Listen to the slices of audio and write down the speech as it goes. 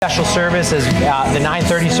Special service is the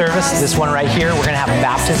 9:30 service, this one right here. We're going to have a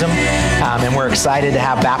baptism, and we're excited to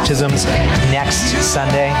have baptisms next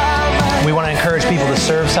Sunday. We want to encourage people to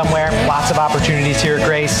serve somewhere. Lots of opportunities here at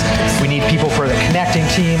Grace. We need people for the connecting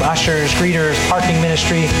team, ushers, greeters, parking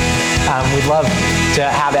ministry. We'd love to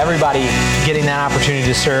have everybody getting that opportunity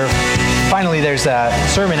to serve. Finally, there's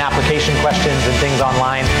sermon application questions and things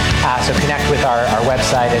online, so connect with our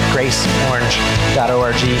website at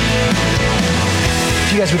graceorange.org.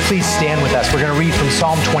 If you guys would please stand with us. We're going to read from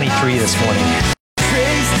Psalm 23 this morning.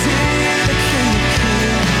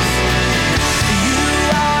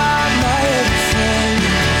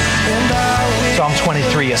 Psalm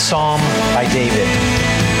 23, a psalm by David.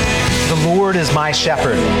 The Lord is my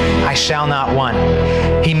shepherd, I shall not want.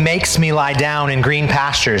 He makes me lie down in green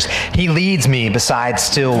pastures. He leads me beside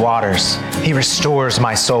still waters. He restores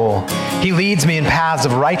my soul. He leads me in paths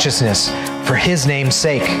of righteousness for his name's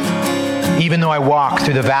sake. Even though I walk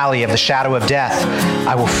through the valley of the shadow of death,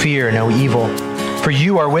 I will fear no evil. For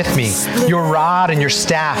you are with me. Your rod and your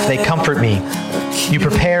staff, they comfort me. You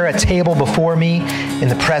prepare a table before me in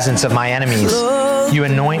the presence of my enemies. You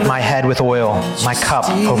anoint my head with oil. My cup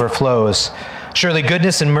overflows. Surely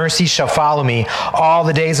goodness and mercy shall follow me all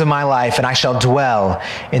the days of my life, and I shall dwell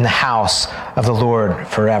in the house of the Lord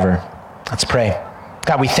forever. Let's pray.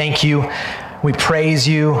 God, we thank you. We praise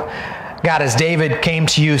you. God, as David came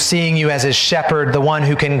to you, seeing you as his shepherd, the one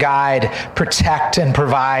who can guide, protect, and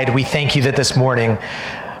provide, we thank you that this morning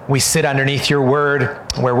we sit underneath your word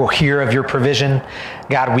where we'll hear of your provision.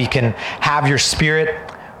 God, we can have your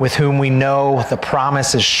spirit with whom we know the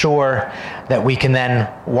promise is sure that we can then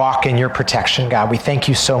walk in your protection. God, we thank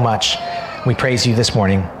you so much. We praise you this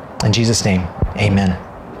morning. In Jesus' name, amen.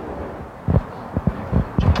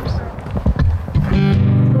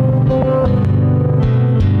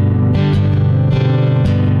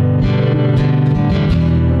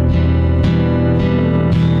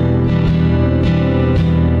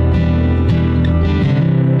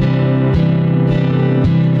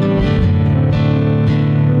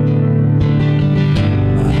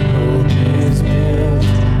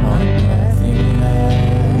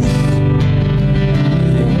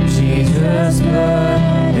 Jesus' blood.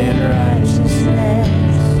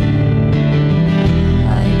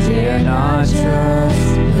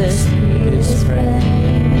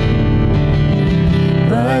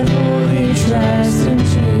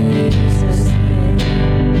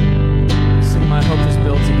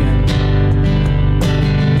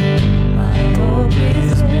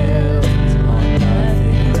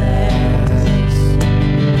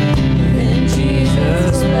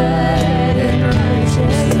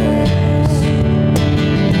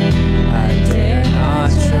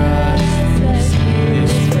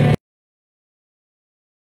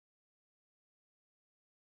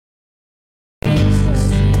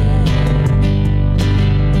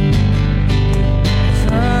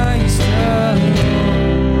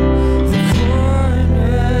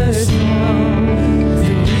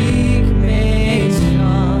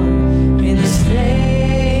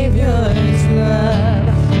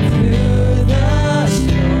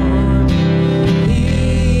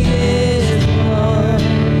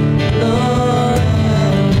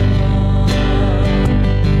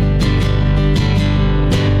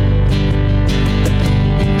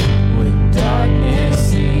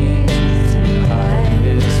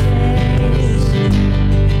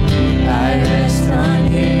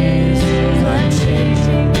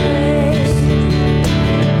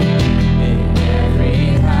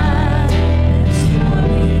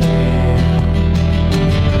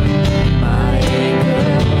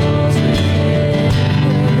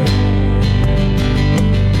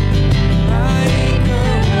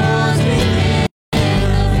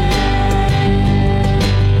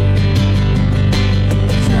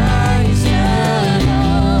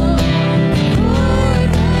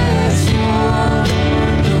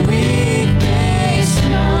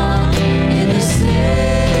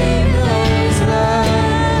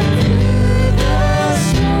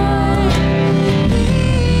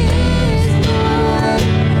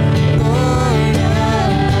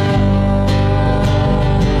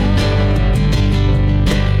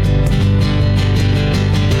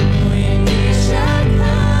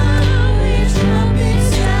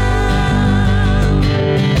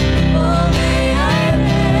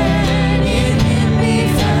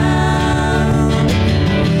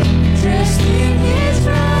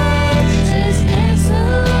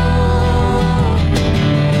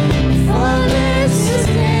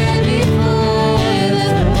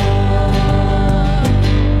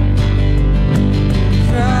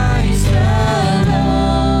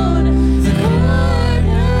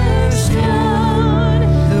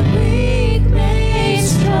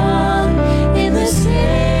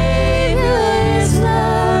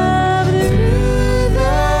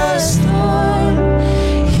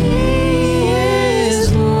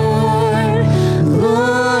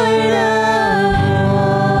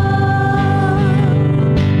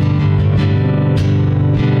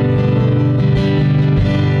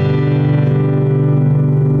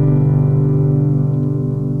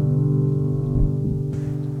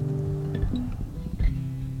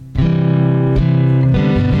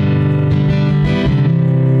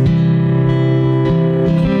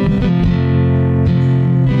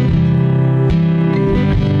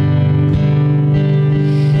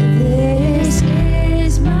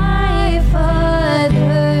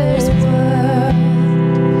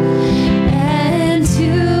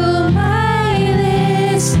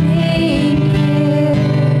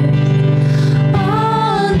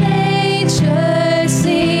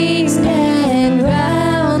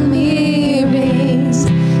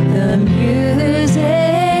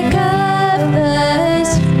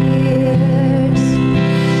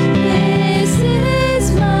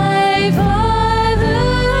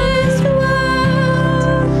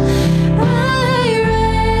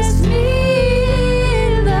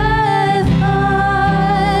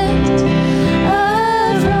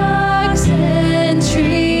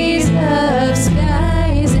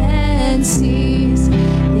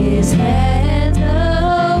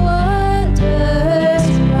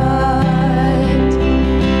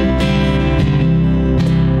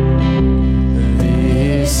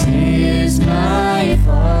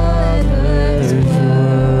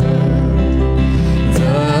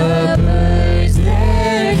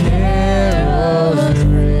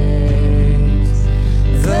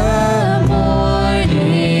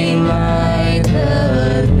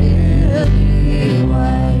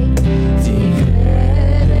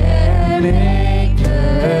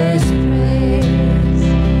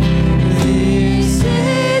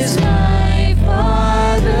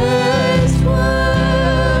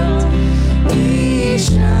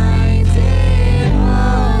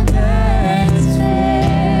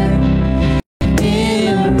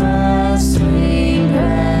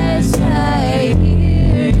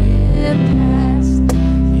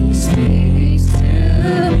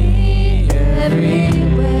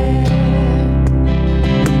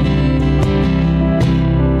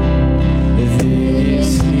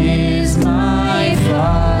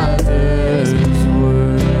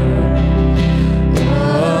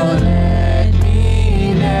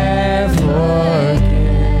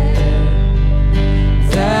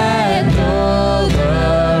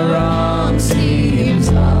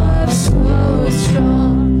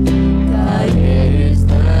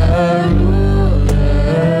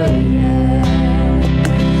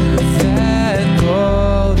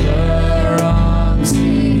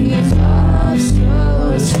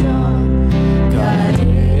 so strong. God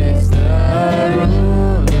is the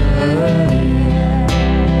ruler.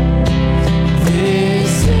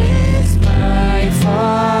 This is my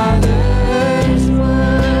Father's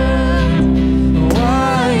word.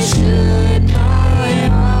 Why should my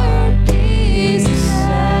heart be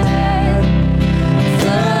sad?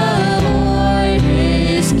 The Lord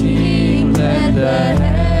is King, let the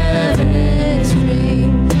heavens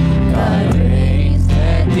ring. God reigns,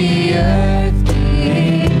 let the earth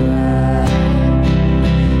be glad.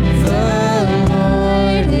 The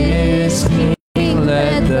Lord is King,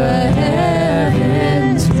 let the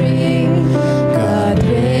heavens ring. God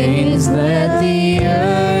reigns, let the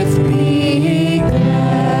earth be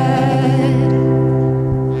glad.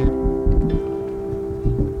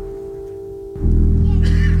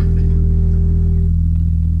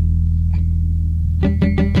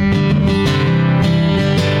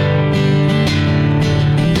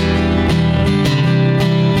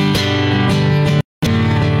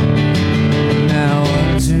 Now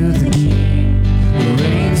unto the King who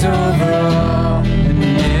reigns over all and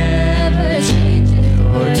never changes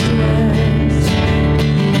or turns.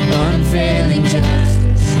 Unfailing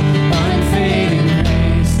justice, unfading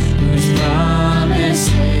grace, whose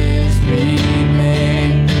promises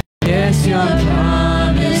remain. Yes, your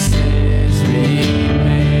promises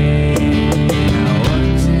remain. Now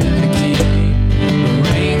unto the King who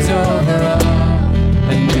reigns over all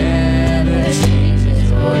and never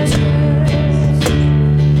changes or turns.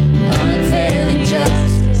 Unfailing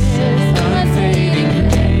justice, unfading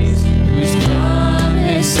grace, whose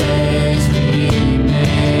promises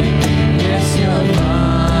remain. Yes, your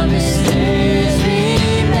promises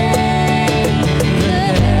remain. The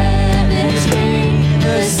heavens ring,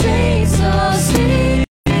 the saints all sing.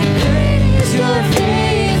 Great is your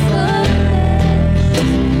faithfulness.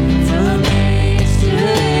 From age to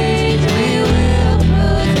age we will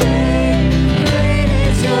proclaim. Great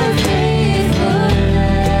is your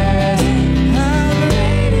faithfulness. How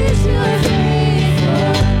great is your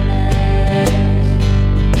faithfulness.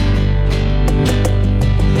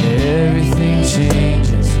 Everything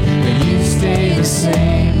changes, but you stay the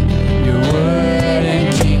same. Your word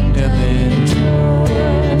and kingdom endure.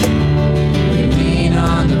 We lean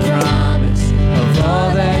on the promise of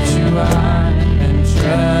all that you are and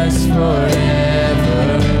trust forevermore.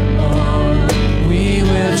 We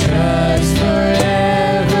will trust forevermore.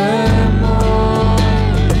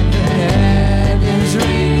 The heavens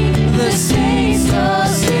ring, the saints all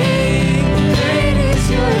sing. Great is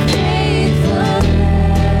your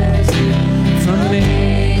faithfulness. From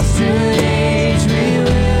age to age we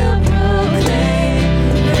will proclaim.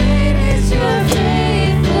 Great is your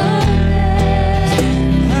faithfulness.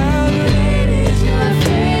 How great is your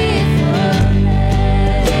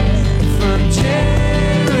faithfulness. From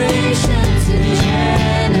generation to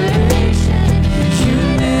generation, you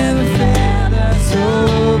never failed us, oh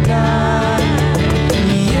God.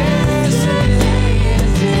 Yesterday and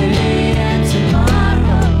today and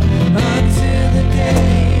tomorrow, until the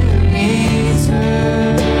day you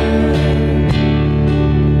return.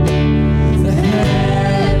 The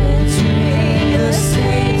heavens ring, the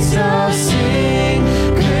saints all sing.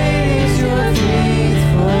 Great is your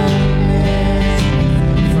faithfulness.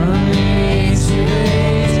 From age to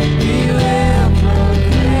age we will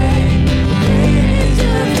proclaim. Great is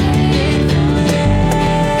your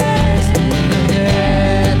faithfulness. The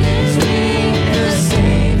heavens ring, the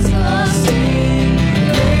saints all sing.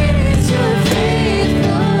 Great is your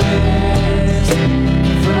faithfulness.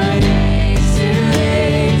 From age to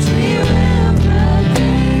age we will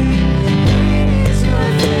proclaim. Great is your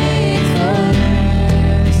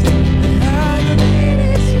faithfulness. How great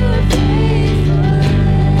is your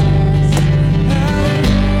faithfulness. How great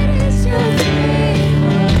is your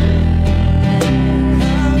faithfulness.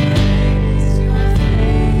 How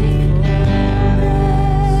great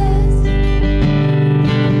is your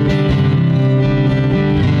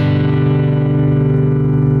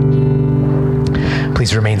faithfulness.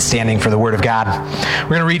 Please remain standing for the word of God. We're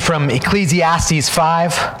going to read from Ecclesiastes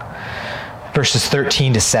 5, verses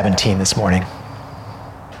 13 to 17 this morning.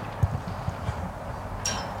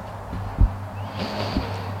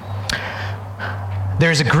 There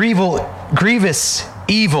is a grievous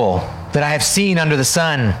evil that I have seen under the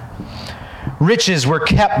sun. Riches were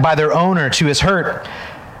kept by their owner to his hurt,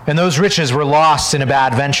 and those riches were lost in a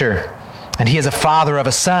bad venture. And he is a father of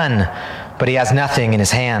a son, but he has nothing in his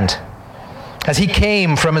hand. As he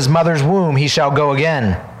came from his mother's womb, he shall go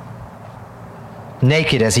again,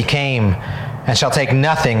 naked as he came, and shall take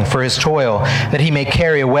nothing for his toil that he may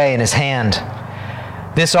carry away in his hand.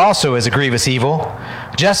 This also is a grievous evil.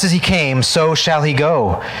 Just as he came, so shall he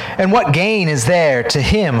go. And what gain is there to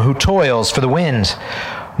him who toils for the wind?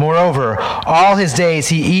 Moreover, all his days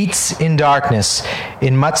he eats in darkness,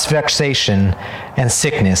 in much vexation and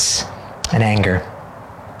sickness and anger.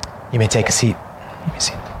 You may take a seat. You may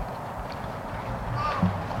seat.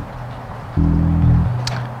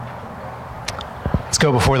 Let's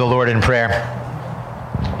go before the Lord in prayer.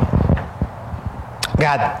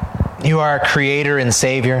 God, you are our creator and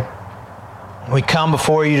savior. We come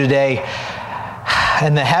before you today,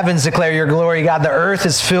 and the heavens declare your glory. God, the earth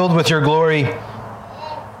is filled with your glory.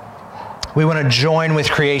 We want to join with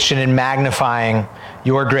creation in magnifying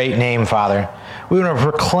your great name, Father. We want to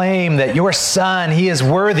proclaim that your Son, he is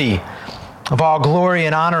worthy of all glory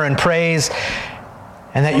and honor and praise,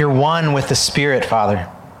 and that you're one with the Spirit, Father.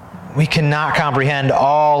 We cannot comprehend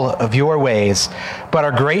all of your ways, but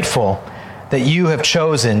are grateful that you have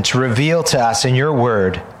chosen to reveal to us in your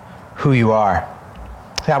word who you are.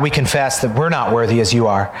 God, we confess that we're not worthy as you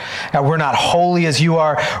are. God, we're not holy as you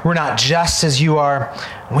are. We're not just as you are.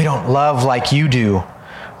 We don't love like you do.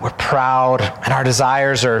 We're proud, and our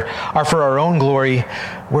desires are for our own glory.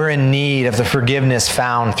 We're in need of the forgiveness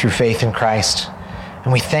found through faith in Christ.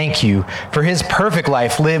 And we thank you for his perfect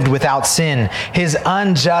life lived without sin, his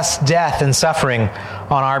unjust death and suffering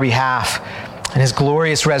on our behalf, and his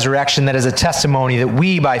glorious resurrection that is a testimony that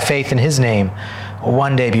we, by faith in his name, will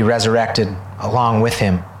one day be resurrected along with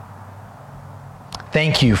him.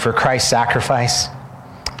 Thank you for Christ's sacrifice.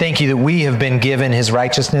 Thank you that we have been given his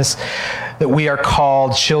righteousness, that we are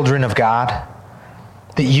called children of God,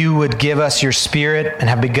 that you would give us your Spirit and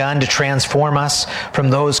have begun to transform us from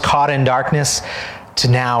those caught in darkness to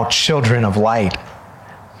now children of light.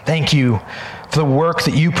 Thank you for the work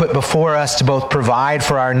that you put before us to both provide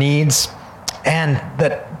for our needs and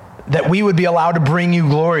that we would be allowed to bring you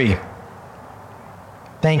glory.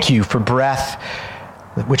 Thank you for breath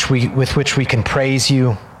with which we can praise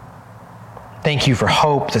you. Thank you for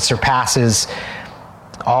hope that surpasses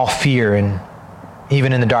all fear, and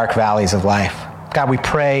even in the dark valleys of life. God, we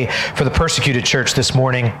pray for the persecuted church this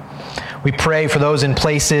morning. We pray for those in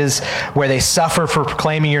places where they suffer for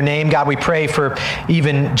proclaiming your name. God, we pray for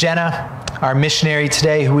even Jenna, our missionary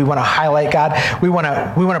today, who we want to highlight. God, we want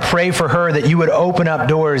to pray for her that you would open up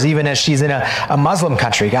doors even as she's in a Muslim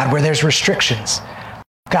country, God, where there's restrictions.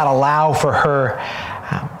 God, allow for her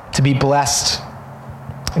to be blessed.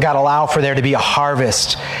 God, allow for there to be a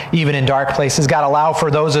harvest even in dark places. God, allow for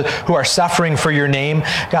those who are suffering for your name.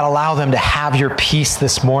 God, allow them to have your peace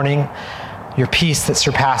this morning, your peace that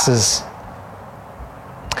surpasses.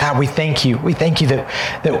 God, we thank you. We thank you that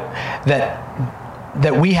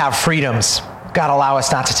we have freedoms. God, allow us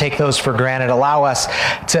not to take those for granted. Allow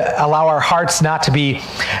our hearts not to be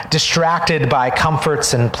distracted by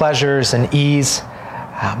comforts and pleasures and ease,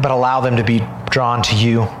 but allow them to be drawn to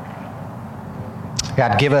you.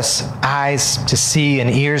 God, give us eyes to see and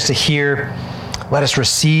ears to hear. Let us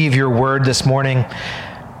receive your word this morning.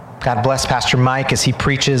 God, bless Pastor Mike as he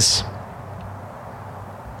preaches.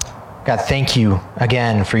 God, thank you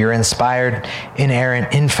again for your inspired,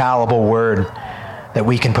 inerrant, infallible word that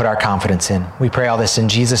we can put our confidence in. We pray all this in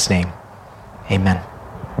Jesus' name. Amen.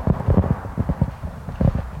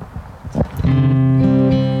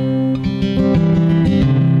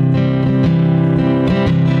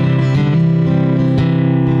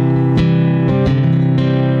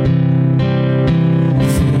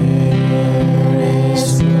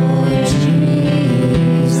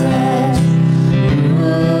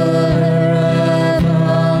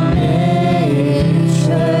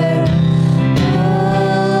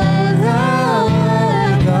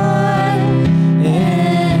 Yeah.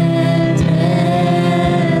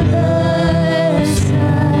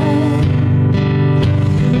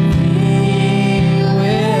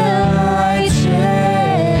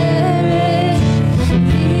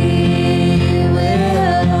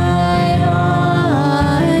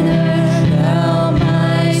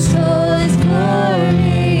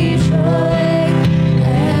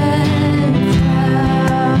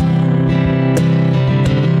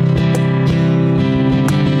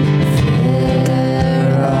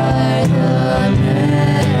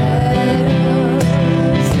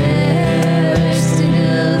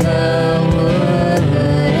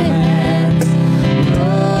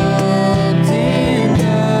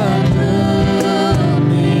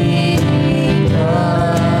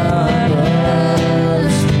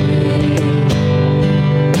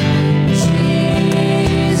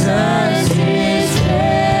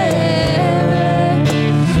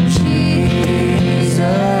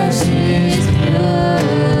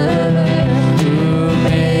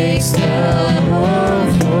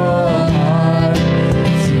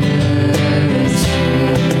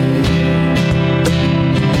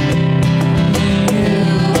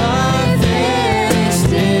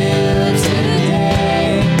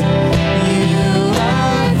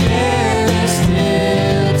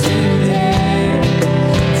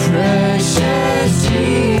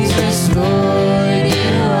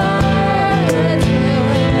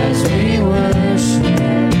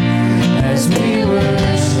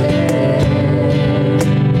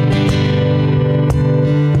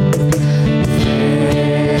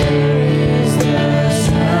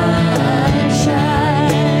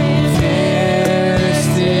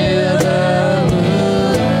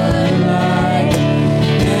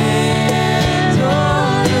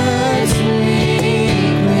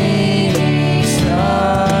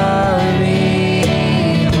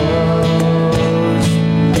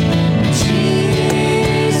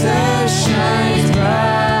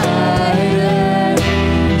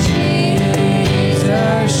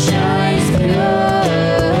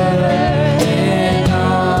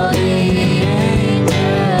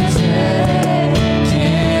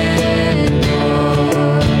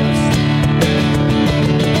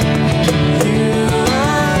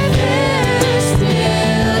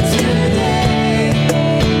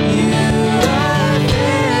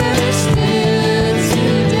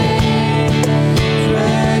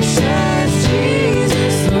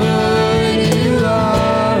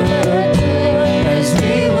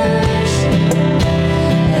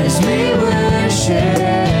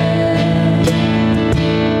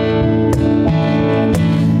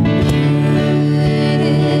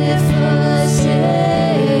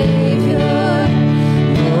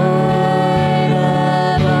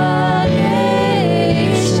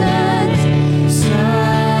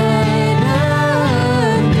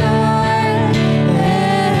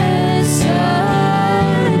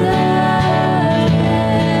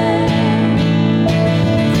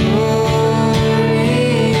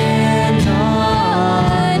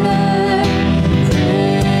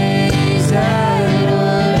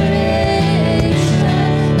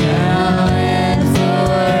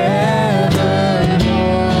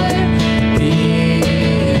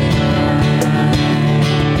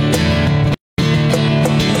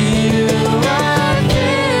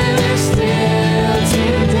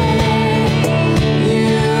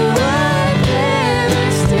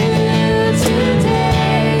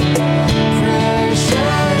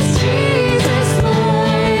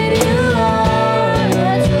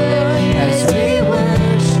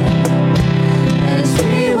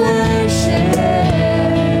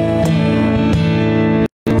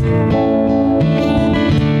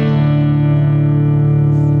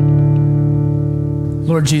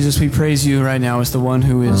 Lord Jesus, we praise you right now as the one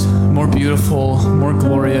who is more beautiful, more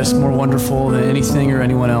glorious, more wonderful than anything or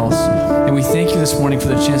anyone else. And we thank you this morning for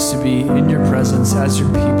the chance to be in your presence as your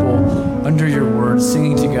people, under your word,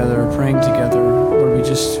 singing together, praying together. Lord,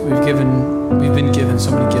 we've been given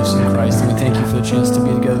so many gifts in Christ, and we thank you for the chance to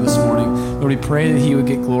be together this morning. Lord, we pray that he would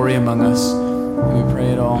get glory among us, and we pray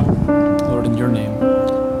it all, Lord, in your name.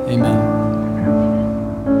 Amen.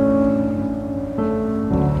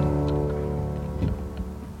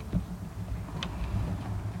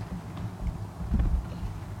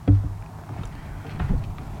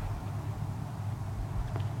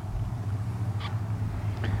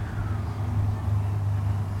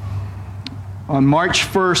 On March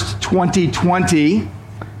 1st, 2020,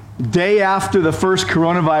 day after the first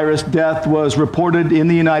coronavirus death was reported in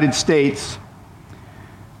the United States,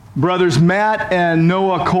 brothers Matt and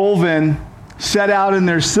Noah Colvin set out in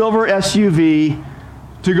their silver SUV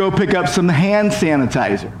to go pick up some hand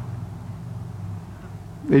sanitizer.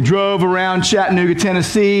 They drove around Chattanooga,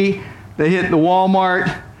 Tennessee. They hit the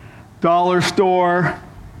Walmart, Dollar Store,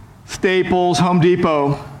 Staples, Home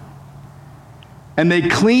Depot, and they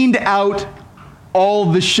cleaned out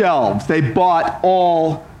all the shelves. They bought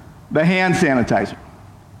all the hand sanitizer.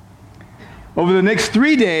 Over the next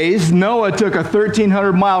 3 days, Noah took a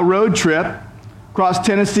 1,300-mile road trip across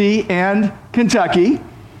Tennessee and Kentucky,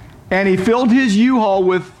 and he filled his U-Haul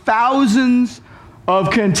with thousands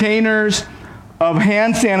of containers of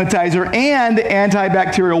hand sanitizer and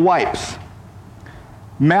antibacterial wipes.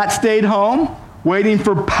 Matt stayed home, waiting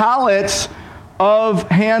for pallets of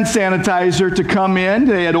hand sanitizer to come in.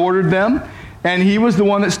 They had ordered them, and he was the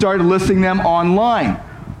one that started listing them online.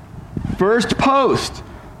 First post,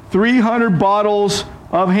 300 bottles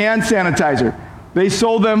of hand sanitizer. They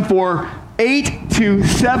sold them for $8 to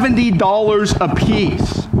 $70 a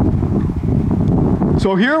piece.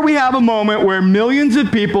 So here we have a moment where millions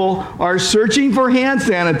of people are searching for hand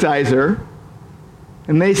sanitizer,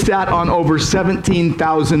 and they sat on over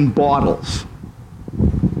 17,000 bottles.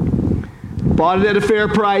 Bought it at a fair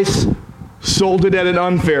price, sold it at an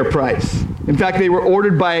unfair price. In fact, they were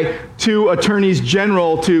ordered by 2 attorneys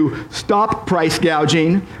general to stop price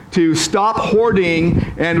gouging, to stop hoarding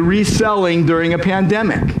and reselling during a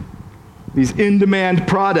pandemic. These in-demand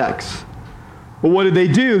products. But what did they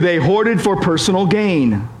do? They hoarded for personal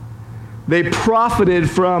gain. They profited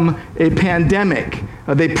from a pandemic.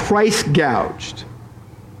 They price gouged.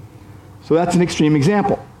 So that's an extreme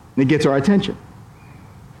example. It gets our attention.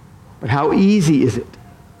 But how easy is it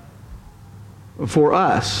for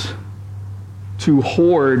us to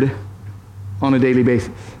hoard on a daily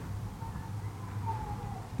basis?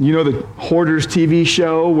 You know the Hoarders TV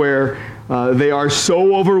show where they are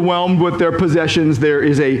so overwhelmed with their possessions, there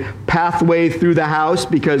is a pathway through the house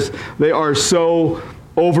because they are so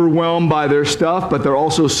overwhelmed by their stuff, but they're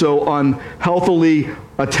also so unhealthily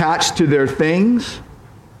attached to their things.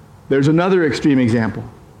 There's another extreme example.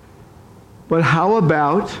 But how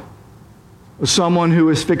about someone who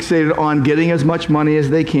is fixated on getting as much money as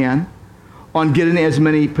they can, on getting as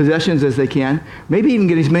many possessions as they can, maybe even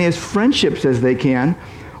getting as many as friendships as they can,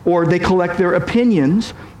 or they collect their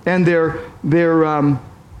opinions and their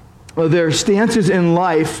stances in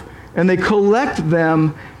life, and they collect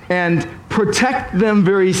them and protect them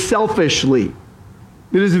very selfishly.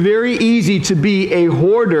 It is very easy to be a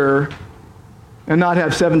hoarder and not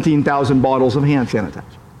have 17,000 bottles of hand sanitizer.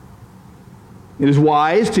 It is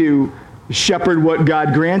wise to shepherd what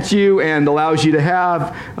God grants you and allows you to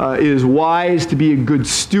have. It is wise to be good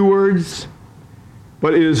stewards,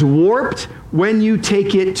 but it is warped when you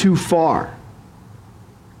take it too far.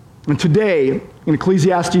 And today, in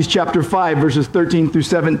Ecclesiastes chapter 5, verses 13 through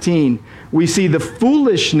 17, we see the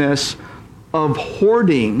foolishness of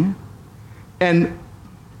hoarding, and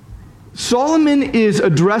Solomon is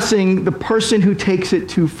addressing the person who takes it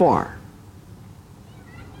too far.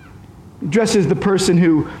 He addresses the person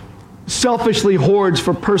who selfishly hoards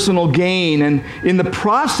for personal gain and in the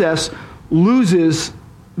process loses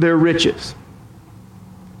their riches.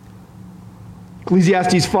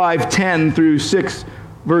 Ecclesiastes 5:10 through 6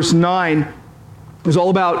 verse 9 is all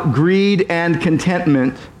about greed and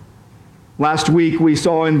contentment. Last week we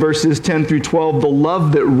saw in verses 10 through 12 the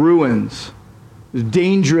love that ruins, the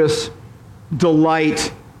dangerous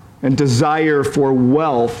delight and desire for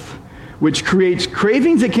wealth, which creates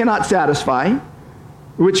cravings that cannot satisfy,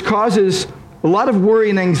 which causes a lot of worry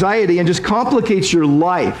and anxiety and just complicates your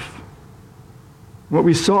life. What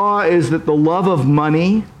we saw is that the love of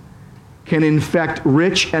money can infect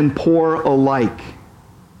rich and poor alike.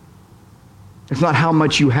 It's not how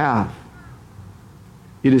much you have.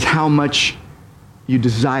 It is how much you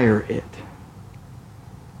desire it.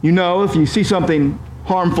 You know, if you see something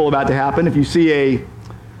harmful about to happen, if you see a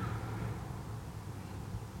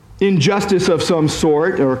injustice of some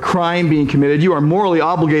sort or a crime being committed, you are morally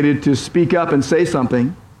obligated to speak up and say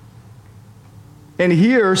something. And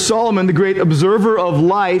here, Solomon, the great observer of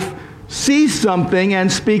life, sees something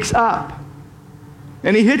and speaks up.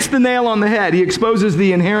 And he hits the nail on the head. He exposes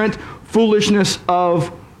the inherent foolishness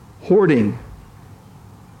of hoarding.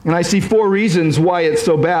 And I see 4 reasons why it's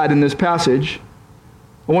so bad in this passage.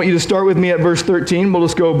 I want you to start with me at verse 13. We'll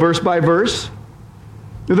just go verse by verse.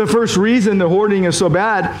 The first reason the hoarding is so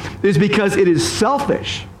bad is because it is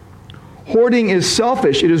selfish. Hoarding is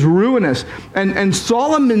selfish. It is ruinous. And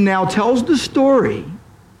Solomon now tells the story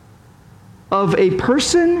of a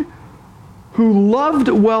person who loved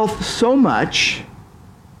wealth so much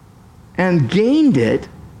and gained it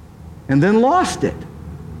and then lost it.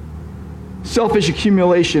 Selfish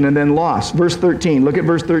accumulation and then loss. Verse 13. Look at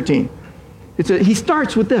verse 13. He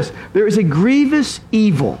starts with this. There is a grievous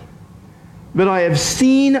evil that I have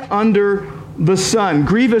seen under the sun.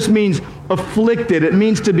 Grievous means afflicted. It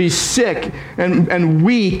means to be sick and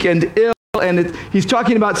weak and ill. And he's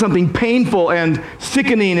talking about something painful and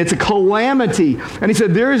sickening. It's a calamity. And he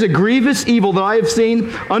said, there is a grievous evil that I have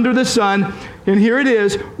seen under the sun. And here it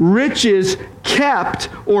is, riches kept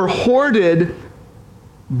or hoarded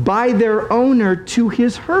by their owner to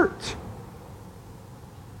his hurt.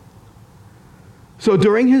 So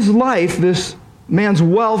during his life, this man's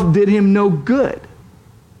wealth did him no good.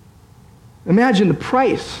 Imagine the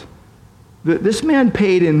price that this man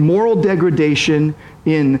paid in moral degradation,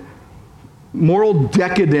 in moral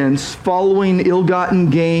decadence, following ill-gotten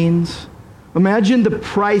gains. Imagine the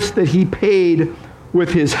price that he paid with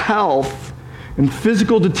his health and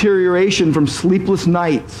physical deterioration from sleepless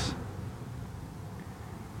nights.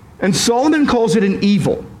 And Solomon calls it an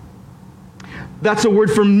evil. That's a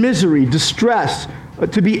word for misery, distress,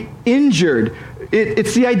 to be injured.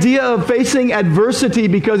 It's the idea of facing adversity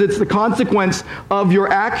because it's the consequence of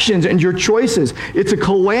your actions and your choices. It's a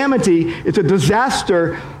calamity, it's a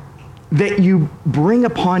disaster that you bring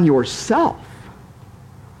upon yourself.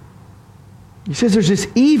 He says there's this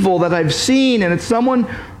evil that I've seen, and it's someone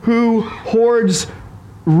who hoards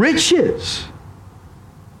riches.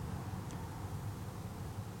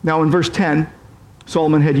 Now in verse 10,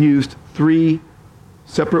 Solomon had used 3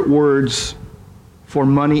 separate words for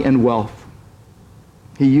money and wealth.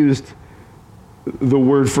 He used the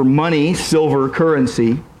word for money, silver,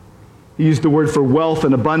 currency. He used the word for wealth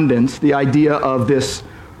and abundance, the idea of this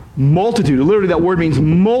multitude. Literally, that word means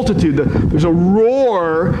multitude. There's a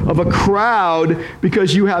roar of a crowd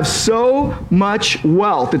because you have so much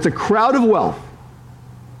wealth. It's a crowd of wealth.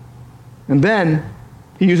 And then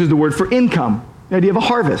he uses the word for income, the idea of a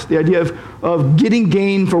harvest, the idea of getting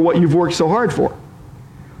gain for what you've worked so hard for.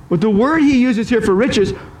 But the word he uses here for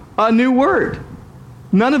riches, a new word.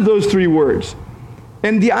 None of those 3 words.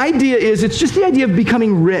 And the idea is, it's just the idea of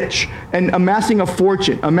becoming rich and amassing a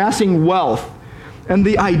fortune, amassing wealth. And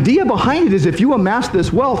the idea behind it is if you amass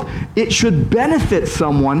this wealth, it should benefit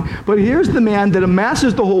someone. But here's the man that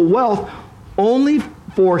amasses the whole wealth only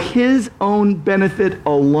for his own benefit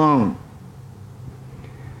alone.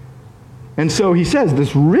 And so he says,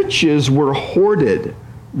 this riches were hoarded.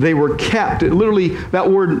 They were kept. Literally, that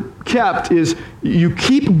word kept is you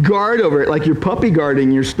keep guard over it, like you're puppy guarding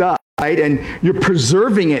your stuff, right? And you're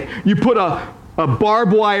preserving it. You put a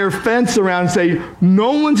barbed wire fence around and say,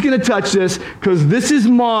 no one's going to touch this because this is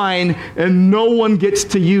mine and no one gets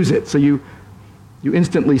to use it. So you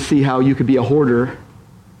instantly see how you could be a hoarder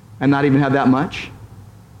and not even have that much.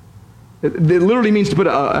 It literally means to put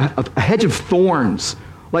a hedge of thorns,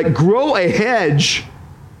 like grow a hedge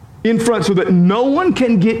in front so that no one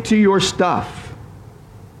can get to your stuff.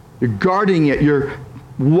 You're guarding it, you're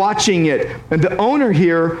watching it. And the owner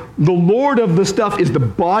here, the Lord of the stuff, is the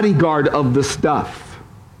bodyguard of the stuff.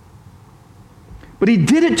 But he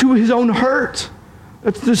did it to his own hurt.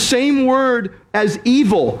 That's the same word as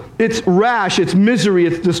evil. It's rash, it's misery,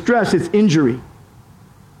 it's distress, it's injury.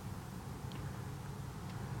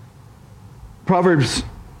 Proverbs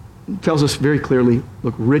tells us very clearly,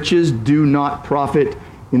 look, riches do not profit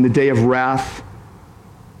in the day of wrath.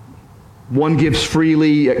 One gives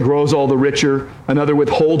freely, it grows all the richer. Another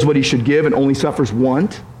withholds what he should give and only suffers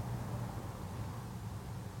want.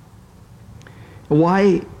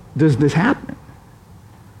 Why does this happen?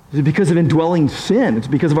 Is it because of indwelling sin? It's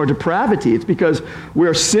because of our depravity. It's because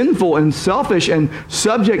we're sinful and selfish and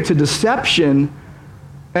subject to deception.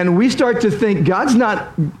 And we start to think God's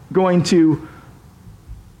not going to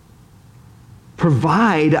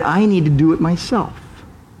provide. I need to do it myself.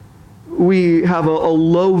 We have a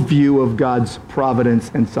low view of God's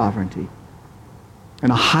providence and sovereignty,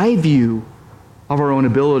 and a high view of our own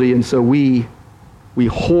ability, and so we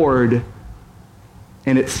hoard,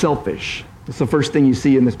 and it's selfish. That's the first thing you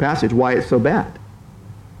see in this passage, why it's so bad.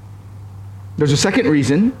 There's a second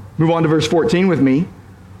reason. Move on to verse 14 with me.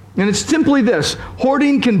 And it's simply this: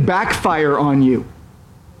 hoarding can backfire on you.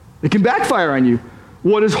 It can backfire on you.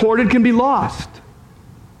 What is hoarded can be lost.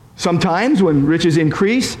 Sometimes when riches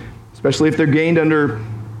increase, especially if they're gained under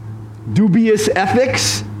dubious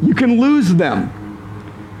ethics, you can lose them.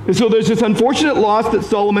 And so there's this unfortunate loss that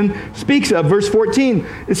Solomon speaks of. Verse 14,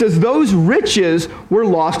 it says, those riches were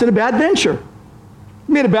lost in a bad venture.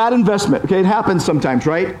 You made a bad investment. Okay, it happens sometimes,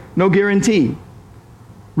 right? No guarantee.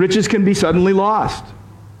 Riches can be suddenly lost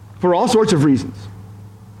for all sorts of reasons.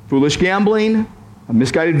 Foolish gambling, a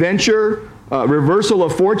misguided venture, a reversal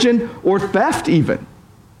of fortune, or theft even.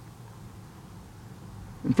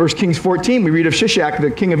 In 1 Kings 14, we read of Shishak,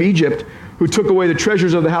 the king of Egypt, who took away the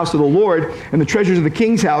treasures of the house of the Lord and the treasures of the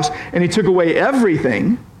king's house, and he took away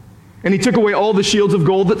everything, and he took away all the shields of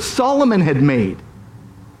gold that Solomon had made.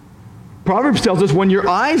 Proverbs tells us when your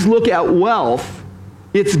eyes look at wealth,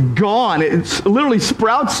 it's gone. It literally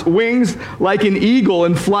sprouts wings like an eagle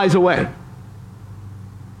and flies away.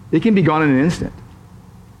 It can be gone in an instant.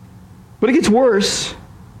 But it gets worse.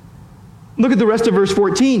 Look at the rest of verse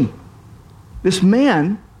 14. This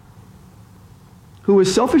man who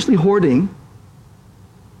is selfishly hoarding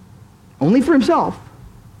only for himself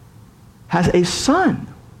has a son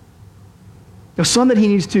that he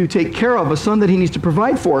needs to take care of, a son that he needs to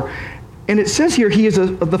provide for. And it says here he is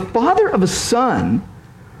the father of a son,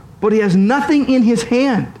 but he has nothing in his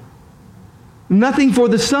hand. Nothing for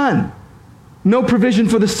the son. No provision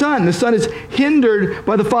for the son. The son is hindered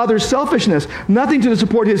by the father's selfishness. Nothing to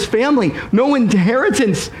support his family. No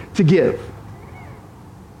inheritance to give.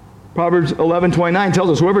 Proverbs 11:29 tells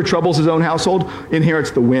us, whoever troubles his own household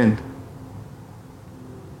inherits the wind.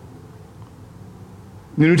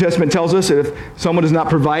 The New Testament tells us that if someone does not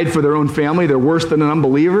provide for their own family, they're worse than an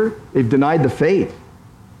unbeliever. They've denied the faith.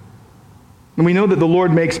 And we know that the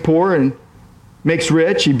Lord makes poor and makes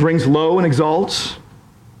rich. He brings low and exalts.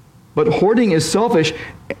 But hoarding is selfish,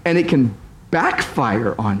 and it can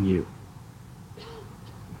backfire on you.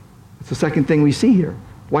 That's the second thing we see here.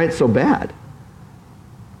 Why it's so bad.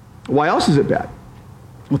 Why else is it bad?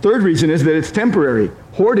 The third reason is that it's temporary.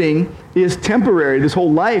 Hoarding is temporary. This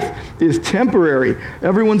whole life is temporary.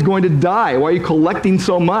 Everyone's going to die. Why are you collecting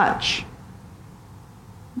so much?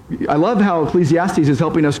 I love how Ecclesiastes is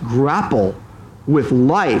helping us grapple with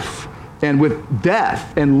life and with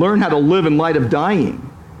death and learn how to live in light of dying.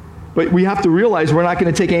 But we have to realize we're not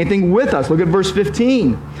going to take anything with us. Look at verse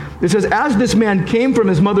 15. It says, as this man came from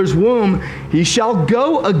his mother's womb, he shall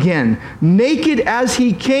go again, naked as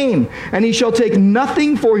he came, and he shall take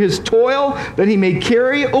nothing for his toil that he may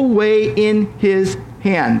carry away in his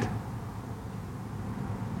hand.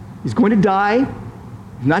 He's going to die.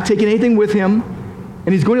 He's not taking anything with him,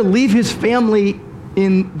 and he's going to leave his family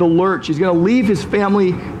in the lurch. He's going to leave his family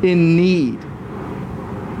in need.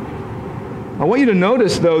 I want you to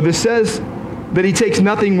notice, though, this says that he takes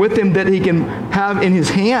nothing with him that he can have in his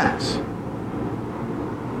hands.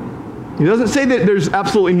 He doesn't say that there's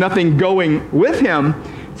absolutely nothing going with him.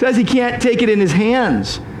 It says he can't take it in his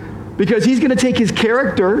hands because he's going to take his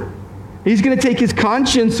character. He's going to take his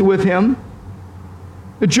conscience with him.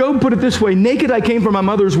 Job put it this way, naked I came from my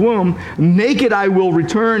mother's womb, naked I will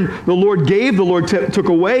return. The Lord gave, the Lord took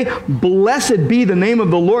away. Blessed be the name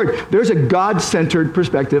of the Lord. There's a God-centered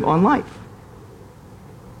perspective on life.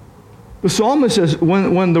 The psalmist says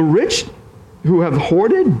when the rich who have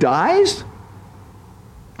hoarded dies,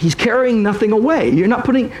 he's carrying nothing away. You're not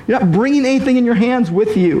bringing anything in your hands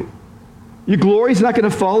with you. Your glory is not going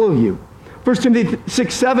to follow you. 1 Timothy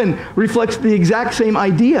 6:7 reflects the exact same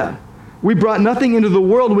idea. We brought nothing into the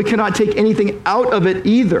world. We cannot take anything out of it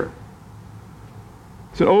either.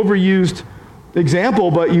 It's an overused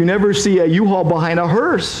example, but you never see a U-Haul behind a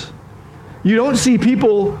hearse. You don't see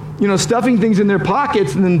people, stuffing things in their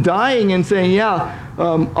pockets and then dying and saying,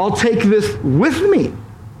 I'll take this with me.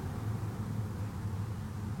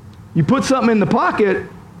 You put something in the pocket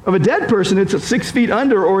of a dead person, it's 6 feet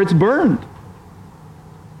under or it's burned.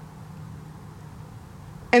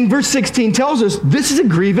 And verse 16 tells us this is a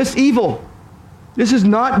grievous evil. This is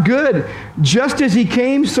not good. Just as he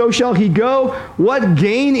came, so shall he go. What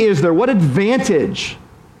gain is there? What advantage?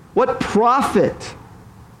 What profit?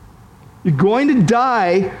 You're going to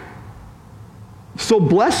die, so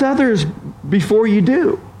bless others before you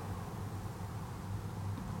do.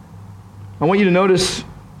 I want you to notice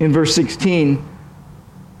in verse 16,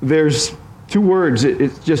 there's two words.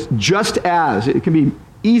 It's just as. It can be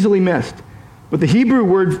easily missed. But the Hebrew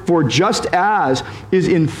word for just as is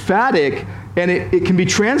emphatic And it can be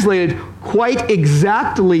translated quite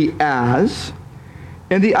exactly as,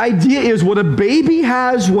 and the idea is what a baby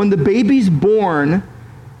has when the baby's born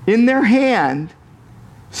in their hand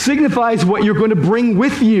signifies what you're going to bring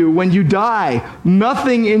with you when you die.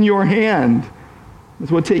 Nothing in your hand.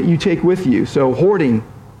 That's what you take with you. So hoarding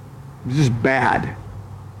is just bad.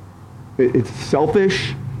 It's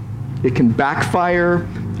selfish. It can backfire.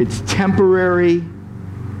 It's temporary.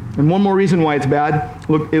 And one more reason why it's bad,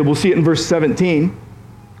 look, we'll see it in verse 17.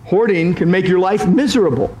 Hoarding can make your life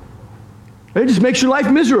miserable. It just makes your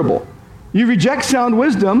life miserable. You reject sound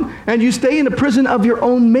wisdom, and you stay in a prison of your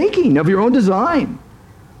own making, of your own design.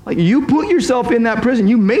 Like you put yourself in that prison.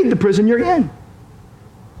 You made the prison you're in.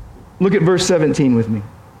 Look at verse 17 with me.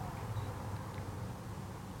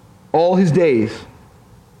 All his days,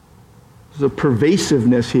 there's a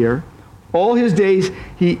pervasiveness here. All his days,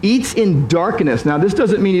 he eats in darkness. Now, this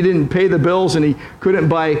doesn't mean he didn't pay the bills and he couldn't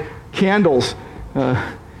buy candles.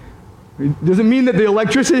 It doesn't mean that the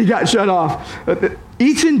electricity got shut off.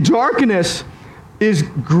 Eats in darkness is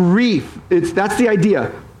grief. That's the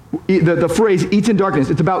idea. The phrase, eats in darkness,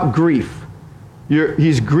 it's about grief.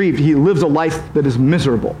 He's grieved. He lives a life that is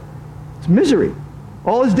miserable. It's misery.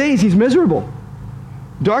 All his days, he's miserable.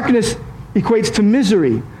 Darkness equates to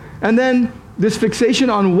misery. And then this fixation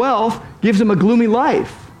on wealth gives him a gloomy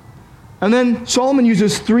life. And then Solomon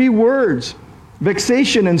uses 3 words,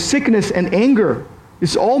 vexation and sickness and anger.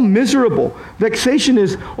 It's all miserable. Vexation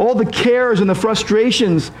is all the cares and the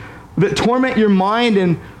frustrations that torment your mind,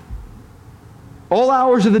 and all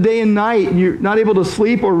hours of the day and night, you're not able to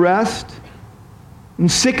sleep or rest.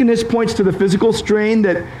 And sickness points to the physical strain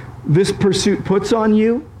that this pursuit puts on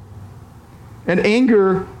you. And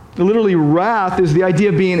anger, literally wrath, is the idea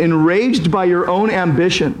of being enraged by your own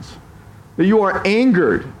ambitions. That you are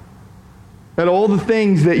angered at all the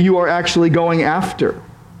things that you are actually going after.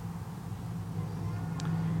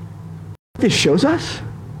 This shows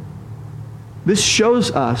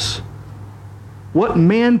us what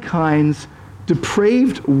mankind's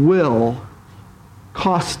depraved will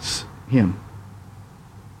costs him.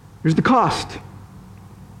 Here's the cost.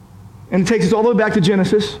 And it takes us all the way back to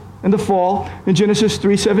Genesis and the fall in Genesis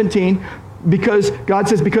 3:17, because God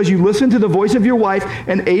says, because you listened to the voice of your wife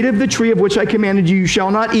and ate of the tree of which I commanded you, you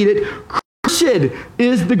shall not eat it. Cursed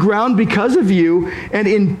is the ground because of you, and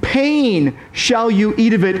in pain shall you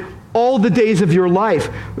eat of it all the days of your life.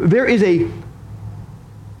 There is a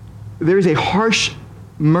harsh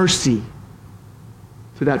mercy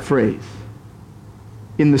to that phrase.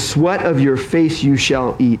 In the sweat of your face you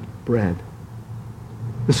shall eat bread.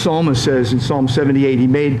 The psalmist says in Psalm 78, he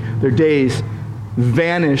made their days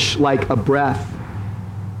vanish like a breath,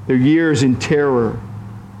 their years in terror.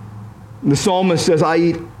 And the psalmist says, I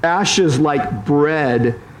eat ashes like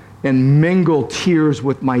bread and mingle tears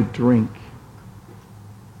with my drink.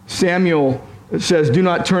 Samuel says, do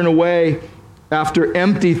not turn away after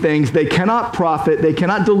empty things. They cannot profit. They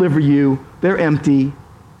cannot deliver you. They're empty.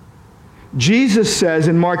 Jesus says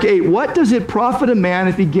in Mark 8, what does it profit a man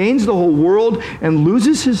if he gains the whole world and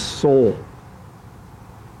loses his soul?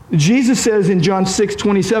 Jesus says in John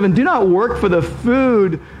 6:27, do not work for the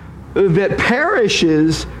food that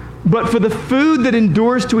perishes, but for the food that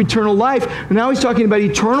endures to eternal life. And now he's talking about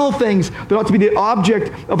eternal things that ought to be the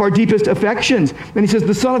object of our deepest affections. And he says,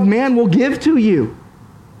 the Son of Man will give to you.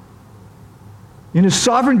 In his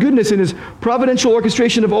sovereign goodness, in his providential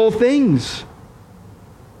orchestration of all things.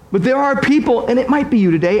 But there are people, and it might be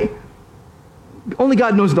you today, only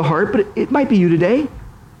God knows the heart, but it might be you today,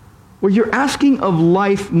 where you're asking of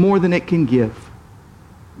life more than it can give.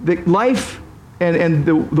 The life and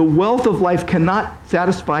the wealth of life cannot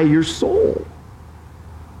satisfy your soul.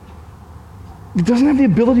 It doesn't have the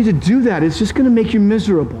ability to do that. It's just going to make you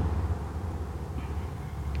miserable.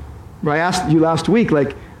 I asked you last week,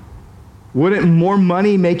 wouldn't more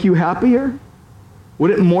money make you happier?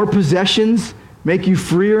 Wouldn't more possessions make you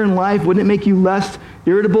freer in life? Wouldn't it make you less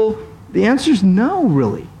irritable? The answer is no,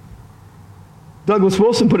 really. Douglas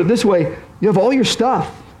Wilson put it this way, you have all your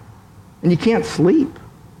stuff, and you can't sleep.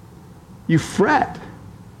 You fret.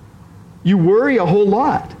 You worry a whole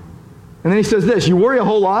lot. And then he says this, you worry a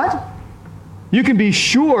whole lot? You can be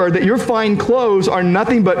sure that your fine clothes are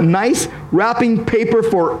nothing but nice wrapping paper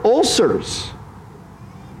for ulcers.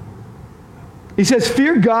 He says,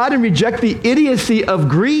 fear God and reject the idiocy of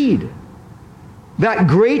greed, that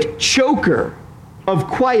great choker of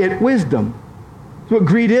quiet wisdom. That's what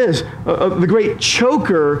greed is, the great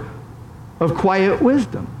choker of quiet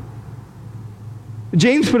wisdom.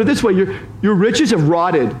 James put it this way, your riches have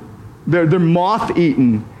rotted. They're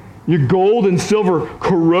moth-eaten. Your gold and silver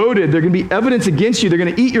corroded. They're going to be evidence against you. They're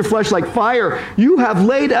going to eat your flesh like fire. You have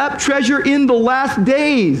laid up treasure in the last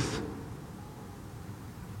days.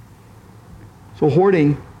 So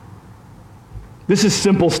hoarding, this is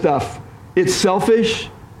simple stuff. It's selfish.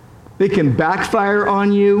 It can backfire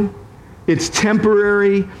on you. It's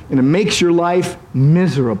temporary, and it makes your life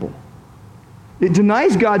miserable. It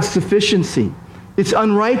denies God's sufficiency. It's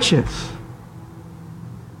unrighteous.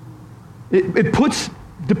 It puts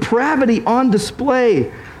depravity on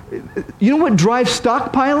display. You know what drives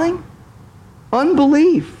stockpiling?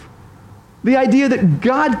 Unbelief. The idea that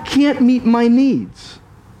God can't meet my needs.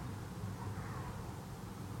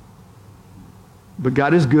 But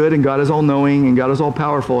God is good, and God is all-knowing, and God is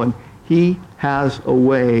all-powerful, and He has a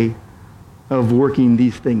way of working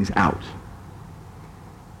these things out.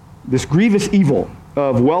 This grievous evil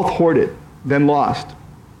of wealth hoarded, then lost.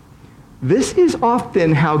 This is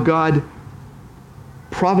often how God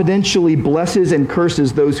providentially blesses and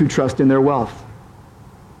curses those who trust in their wealth.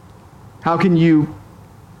 How can you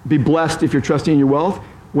be blessed if you're trusting in your wealth?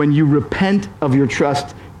 When you repent of your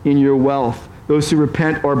trust in your wealth. Those who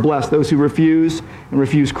repent are blessed. Those who refuse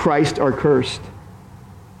Christ are cursed.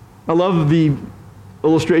 I love the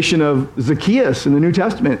illustration of Zacchaeus in the New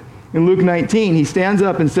Testament. In Luke 19, he stands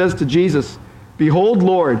up and says to Jesus, "Behold,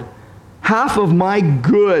 Lord, half of my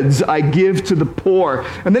goods I give to the poor."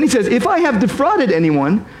 And then he says, "If I have defrauded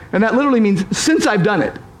anyone," and that literally means since I've done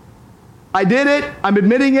it. I did it, I'm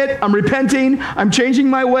admitting it, I'm repenting, I'm changing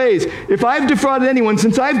my ways. If I've defrauded anyone,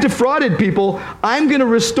 since I've defrauded people, I'm going to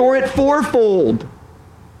restore it fourfold.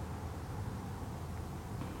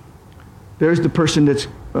 There's the person that's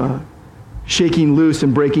shaking loose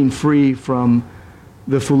and breaking free from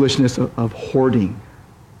the foolishness of hoarding.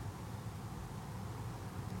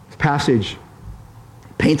 This passage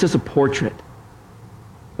paints us a portrait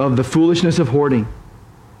of the foolishness of hoarding.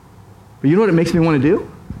 But you know what it makes me want to do?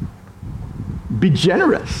 Be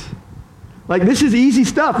generous. Like, this is easy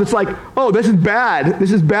stuff. It's like, oh, this is bad.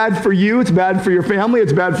 This is bad for you. It's bad for your family.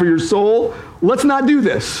 It's bad for your soul. Let's not do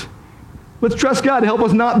this. Let's trust God to help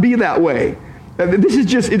us not be that way. This is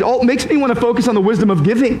just, it all makes me want to focus on the wisdom of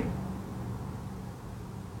giving.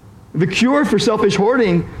 The cure for selfish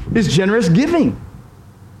hoarding is generous giving.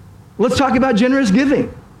 Let's talk about generous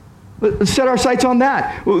giving. Let's set our sights on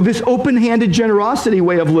that. This open-handed generosity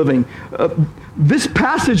way of living. This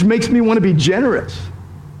passage makes me want to be generous.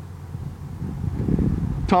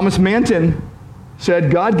 Thomas Manton said,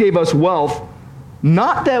 God gave us wealth,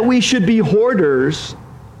 not that we should be hoarders,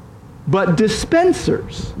 but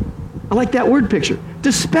dispensers. I like that word picture.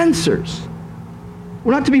 Dispensers.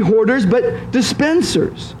 We're not to be hoarders, but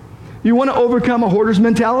dispensers. You want to overcome a hoarder's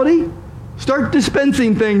mentality? Start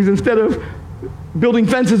dispensing things instead of building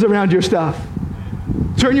fences around your stuff.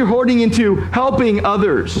 Turn your hoarding into helping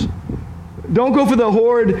others. Don't go for the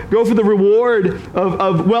hoard, go for the reward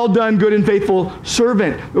of well done, good and faithful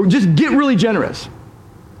servant. Just get really generous.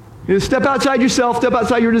 Step outside yourself, step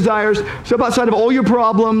outside your desires, step outside of all your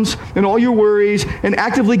problems and all your worries, and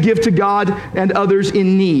actively give to God and others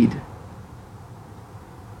in need.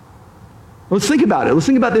 Let's think about it. Let's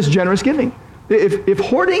think about this generous giving. If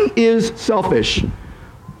hoarding is selfish,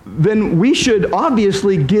 then we should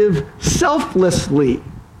obviously give selflessly,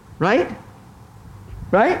 right?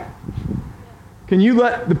 Right? Can you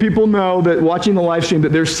let the people know that watching the live stream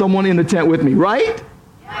that there's someone in the tent with me, right?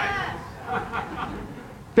 Yes.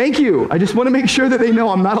 Thank you. I just want to make sure that they know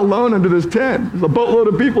I'm not alone under this tent. There's a boatload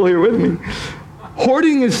of people here with me.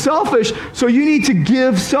 Hoarding is selfish, so you need to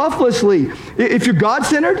give selflessly. If you're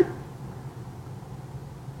God-centered,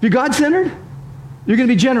 you're going to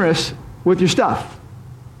be generous with your stuff.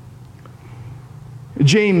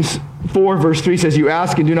 James 4 verse 3 says, you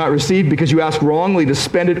ask and do not receive because you ask wrongly to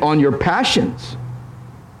spend it on your passions.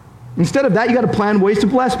 Instead of that, you got to plan ways to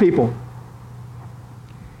bless people.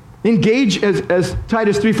 Engage, as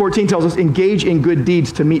Titus 3:14 tells us, engage in good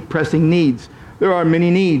deeds to meet pressing needs. There are many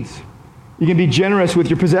needs. You can be generous with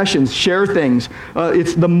your possessions, share things.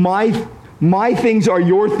 It's the my things are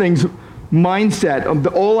your things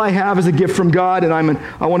mindset. All I have is a gift from God, and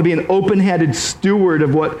I want to be an open-handed steward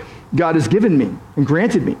of what God has given me and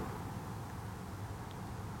granted me.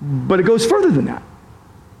 But it goes further than that.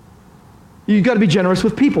 You've got to be generous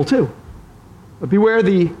with people too. Beware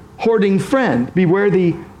the hoarding friend. Beware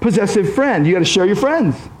the possessive friend. You got to share your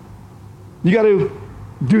friends. You got to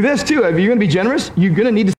do this too. If you're going to be generous, you're going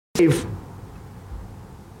to need to save.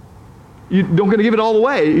 You're not going to give it all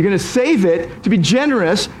away. You're going to save it to be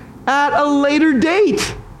generous at a later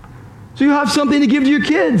date. So you have something to give to your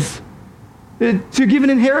kids, to give an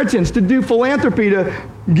inheritance, to do philanthropy, to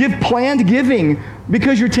give planned giving,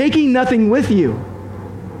 because you're taking nothing with you.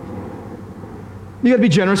 You got to be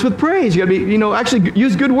generous with praise. You got to be, actually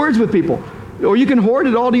use good words with people. Or you can hoard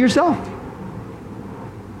it all to yourself.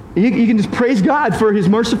 You can just praise God for his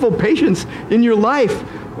merciful patience in your life,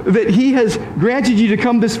 that he has granted you to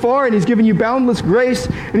come this far, and he's given you boundless grace,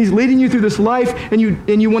 and he's leading you through this life, and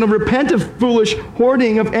you want to repent of foolish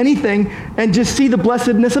hoarding of anything and just see the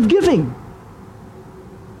blessedness of giving.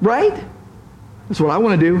 Right? That's what I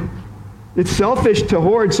want to do. It's selfish to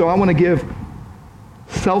hoard, so I want to give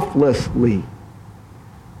selflessly.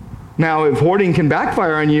 Now, if hoarding can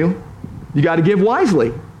backfire on you, you got to give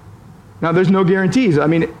wisely. Now, there's no guarantees. I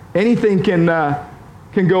mean, anything can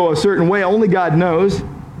go a certain way. Only God knows.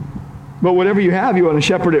 But whatever you have, you want to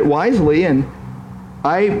shepherd it wisely. And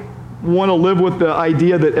I want to live with the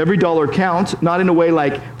idea that every dollar counts, not in a way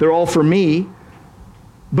like they're all for me,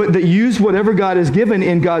 but that use whatever God has given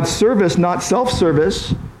in God's service, not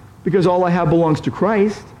self-service, because all I have belongs to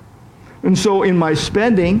Christ. And so in my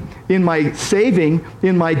spending, in my saving,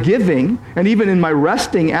 in my giving, and even in my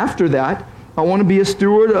resting after that, I want to be a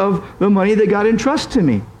steward of the money that God entrusts to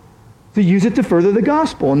me, to use it to further the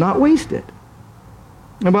gospel and not waste it.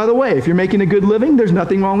 And by the way, if you're making a good living, there's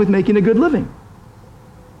nothing wrong with making a good living.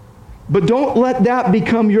 But don't let that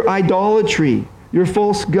become your idolatry, your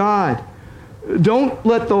false god. Don't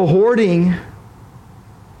let the hoarding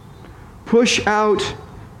push out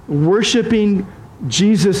worshiping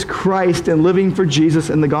Jesus Christ and living for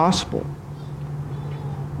Jesus and the gospel.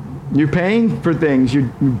 You're paying for things, you're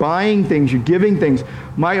buying things, you're giving things.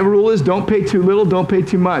 My rule is don't pay too little, don't pay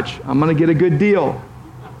too much. I'm going to get a good deal.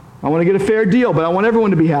 I want to get a fair deal, but I want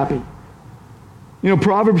everyone to be happy.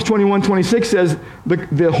 Proverbs 21:26 says,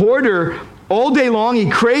 the hoarder, all day long, he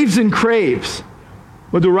craves and craves.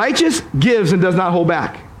 But the righteous gives and does not hold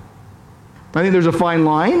back. I think there's a fine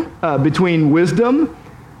line between wisdom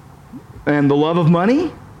and the love of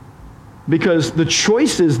money, because the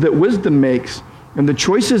choices that wisdom makes and the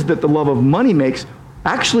choices that the love of money makes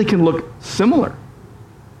actually can look similar.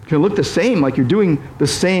 Can look the same, like you're doing the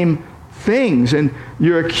same things, and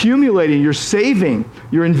you're accumulating, you're saving,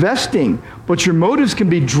 you're investing, but your motives can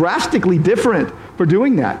be drastically different for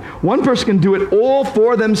doing that. One person can do it all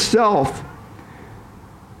for themselves,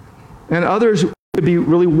 and others could be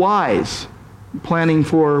really wise, planning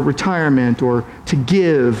for retirement or to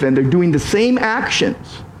give, and they're doing the same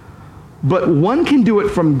actions. But one can do it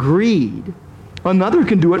from greed, another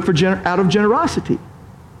can do it out of generosity.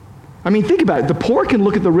 I mean, think about it. The poor can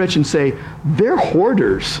look at the rich and say, they're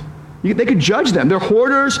hoarders. They could judge them. They're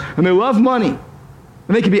hoarders and they love money.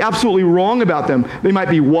 And they could be absolutely wrong about them. They might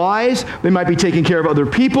be wise. They might be taking care of other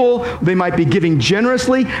people. They might be giving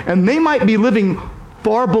generously. And they might be living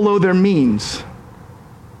far below their means.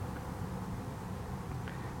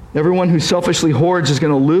 Everyone who selfishly hoards is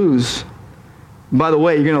going to lose. And by the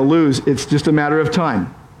way, you're going to lose. It's just a matter of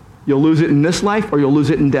time. You'll lose it in this life or you'll lose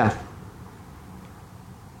it in death.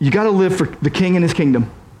 You got to live for the King and his kingdom.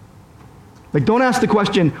 Like, don't ask the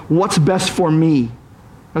question, what's best for me?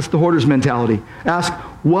 That's the hoarder's mentality. Ask,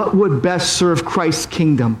 what would best serve Christ's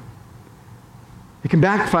kingdom? It can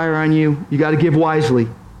backfire on you. You got to give wisely.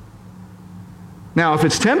 Now, if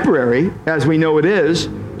it's temporary, as we know it is,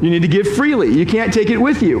 you need to give freely. You can't take it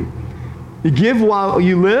with you. You give while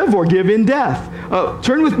you live or give in death.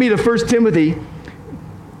 Turn with me to 1 Timothy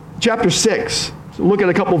chapter 6. So look at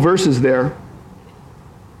a couple verses there.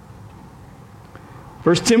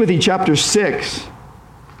 1 Timothy chapter 6.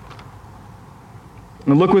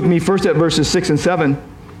 And look with me first at verses 6 and 7.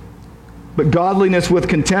 But godliness with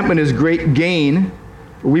contentment is great gain.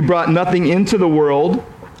 For we brought nothing into the world,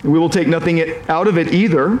 and we will take nothing out of it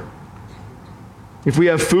either. If we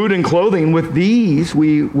have food and clothing, with these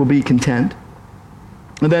we will be content.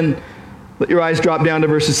 And then let your eyes drop down to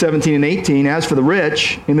verses 17 and 18. As for the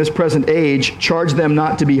rich, in this present age, charge them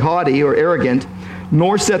not to be haughty or arrogant,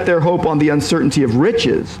 nor set their hope on the uncertainty of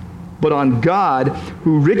riches, but on God,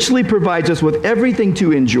 who richly provides us with everything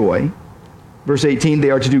to enjoy. Verse 18, they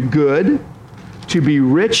are to do good, to be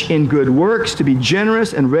rich in good works, to be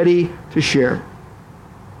generous and ready to share.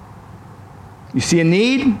 You see a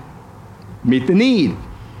need? Meet the need.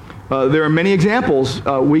 There are many examples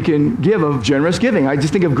we can give of generous giving. I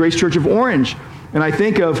just think of Grace Church of Orange, and I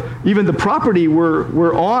think of even the property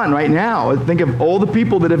we're on right now. I think of all the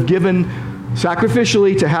people that have given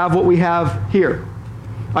sacrificially to have what we have here.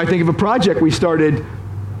 I think of a project we started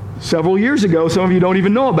several years ago. Some of you don't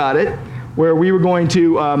even know about it, where we were going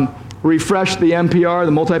to refresh the MPR,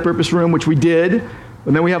 the multi-purpose room, which we did.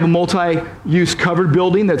 And then we have a multi-use covered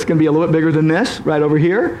building that's going to be a little bit bigger than this, right over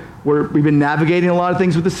here, where we've been navigating a lot of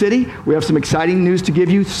things with the city. We have some exciting news to give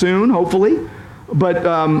you soon, hopefully. But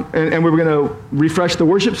and we're going to refresh the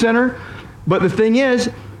worship center. But the thing is,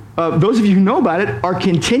 those of you who know about it are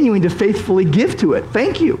continuing to faithfully give to it.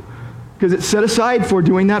 Thank you, because it's set aside for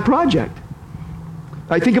doing that project.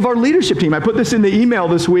 I think of our leadership team. I put this in the email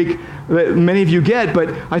this week that many of you get, but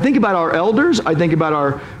I think about our elders, I think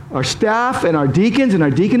about our staff and our deacons and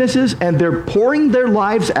our deaconesses, and they're pouring their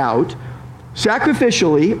lives out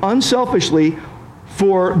sacrificially, unselfishly,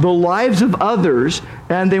 for the lives of others,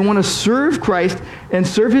 and they want to serve Christ and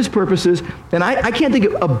serve his purposes. And I can't think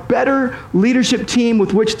of a better leadership team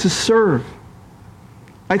with which to serve.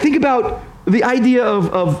 I think about the idea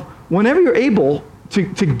of whenever you're able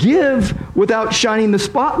to give without shining the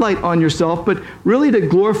spotlight on yourself, but really to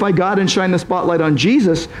glorify God and shine the spotlight on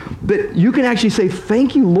Jesus, that you can actually say,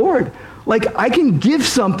 thank you, Lord. Like, I can give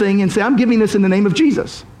something and say, I'm giving this in the name of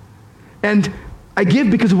Jesus. And I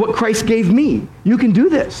give because of what Christ gave me. You can do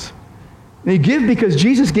this. And you give because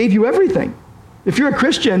Jesus gave you everything. If you're a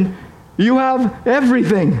Christian, you have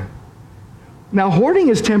everything. Now, hoarding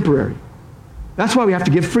is temporary. That's why we have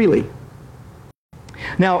to give freely.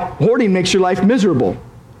 Now, hoarding makes your life miserable.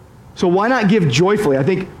 So why not give joyfully? I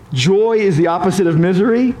think joy is the opposite of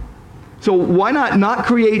misery. So why not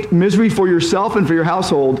create misery for yourself and for your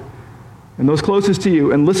household and those closest to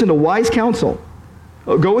you, and listen to wise counsel.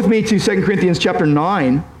 Go with me to 2 Corinthians chapter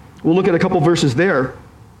 9. We'll look at a couple verses there.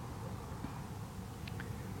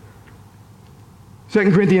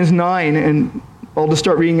 2 Corinthians 9, and I'll just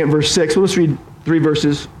start reading at verse 6. We'll just read 3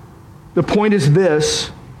 verses. The point is this: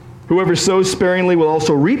 whoever sows sparingly will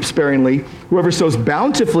also reap sparingly. Whoever sows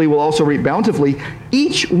bountifully will also reap bountifully.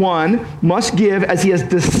 Each one must give as he has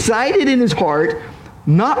decided in his heart,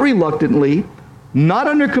 not reluctantly, not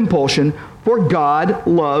under compulsion, for God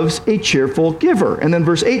loves a cheerful giver. And then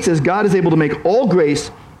verse 8 says, God is able to make all grace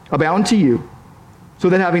abound to you, so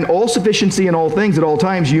that having all sufficiency in all things at all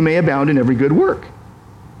times, you may abound in every good work.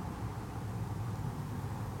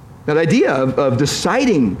 That idea of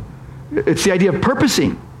deciding, it's the idea of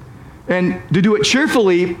purposing. And to do it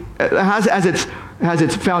cheerfully has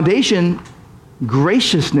its foundation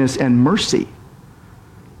graciousness and mercy.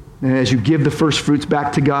 And as you give the first fruits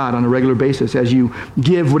back to God on a regular basis, as you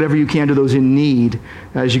give whatever you can to those in need,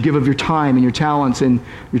 as you give of your time and your talents and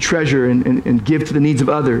your treasure and give to the needs of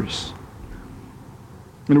others.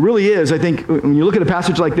 And it really is, I think, when you look at a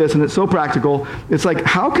passage like this, and it's so practical, it's like,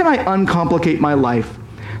 how can I uncomplicate my life?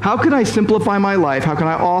 How can I simplify my life? How can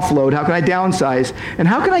I offload? How can I downsize? And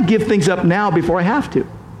how can I give things up now before I have to?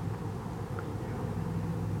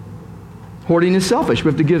 Hoarding is selfish. We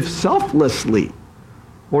have to give selflessly.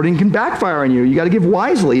 Hoarding can backfire on you. You got to give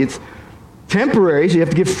wisely. It's temporary, so you have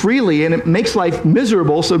to give freely, and it makes life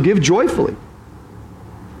miserable, so give joyfully.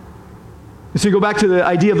 So you go back to the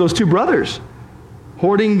idea of those two brothers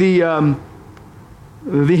hoarding the hand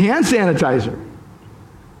sanitizer.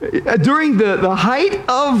 During the height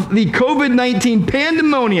of the COVID-19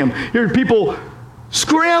 pandemonium, here are people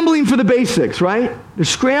scrambling for the basics, right? They're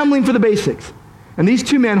scrambling for the basics. And these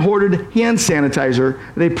two men hoarded hand sanitizer.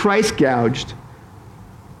 They price gouged.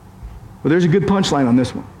 Well, there's a good punchline on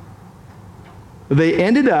this one. They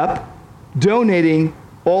ended up donating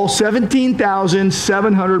all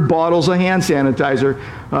 17,700 bottles of hand sanitizer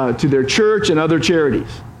to their church and other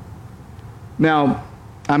charities. Now,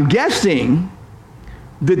 I'm guessing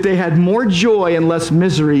that they had more joy and less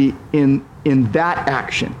misery in that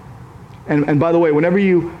action. And by the way, whenever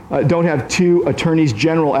you don't have two attorneys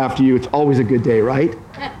general after you, it's always a good day, right?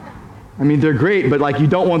 I mean, they're great, but like you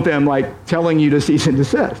don't want them like telling you to cease and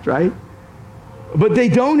desist, right? But they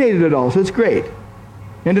donated it all, so it's great.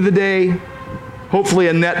 End of the day, hopefully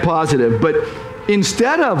a net positive. But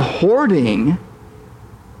instead of hoarding,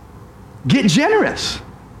 get generous.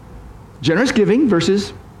 Generous giving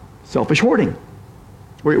versus selfish hoarding.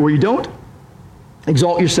 Where you don't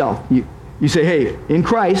exalt yourself. You say, hey, in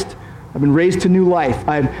Christ, I've been raised to new life.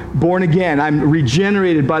 I'm born again. I'm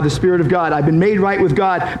regenerated by the Spirit of God. I've been made right with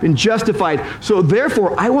God, been justified. So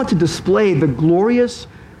therefore, I want to display the glorious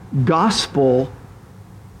gospel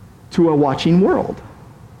to a watching world,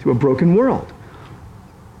 to a broken world.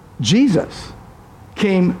 Jesus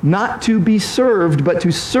came not to be served, but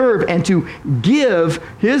to serve and to give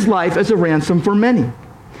his life as a ransom for many.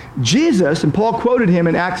 Jesus, and Paul quoted him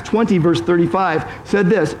in Acts 20, verse 35, said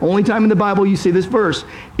this, only time in the Bible you see this verse,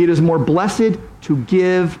 it is more blessed to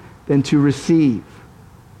give than to receive.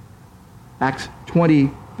 Acts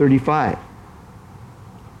 20, 35.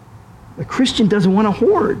 A Christian doesn't want to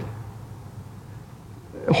hoard.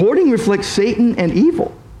 Hoarding reflects Satan and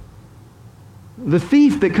evil. The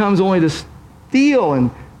thief that comes only to steal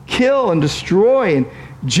and kill and destroy. And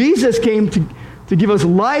Jesus came to give us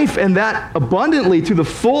life, and that abundantly, to the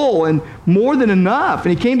full, and more than enough.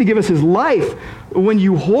 And he came to give us his life. When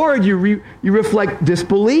you hoard, you reflect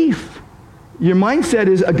disbelief. Your mindset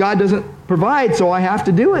is, God doesn't provide, so I have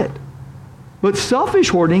to do it. But selfish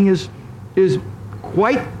hoarding is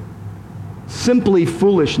quite simply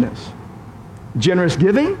foolishness. Generous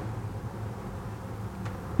giving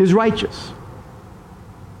is righteous.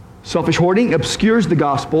 Selfish hoarding obscures the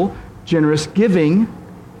gospel. Generous giving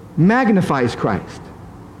magnifies Christ.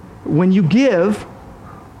 When you give,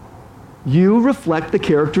 you reflect the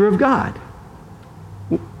character of God,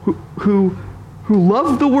 who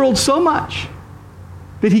loved the world so much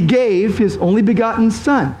that he gave his only begotten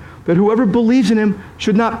Son, that whoever believes in him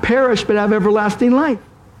should not perish but have everlasting life.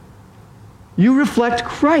 You reflect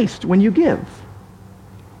Christ when you give.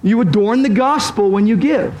 You adorn the gospel when you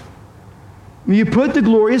give. You put the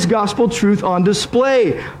glorious gospel truth on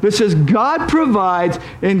display that says God provides,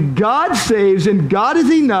 and God saves, and God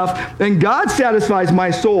is enough, and God satisfies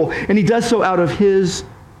my soul, and he does so out of his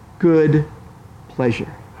good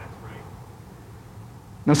pleasure.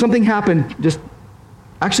 Now, something happened just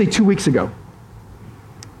actually 2 weeks ago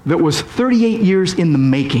that was 38 years in the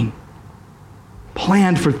making,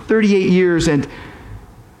 planned for 38 years, and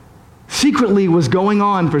secretly was going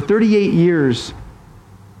on for 38 years.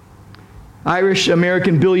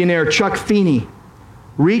 Irish-American billionaire Chuck Feeney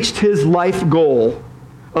reached his life goal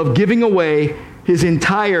of giving away his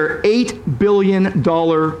entire $8 billion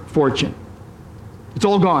fortune. It's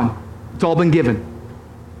all gone. It's all been given.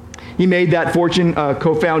 He made that fortune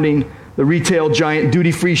co-founding the retail giant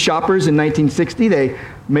Duty Free Shoppers in 1960. They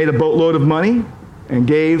made a boatload of money and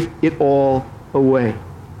gave it all away.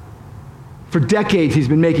 For decades, he's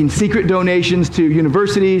been making secret donations to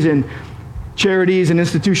universities and charities and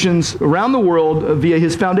institutions around the world via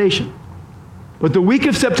his foundation. But the week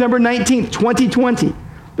of September 19th, 2020,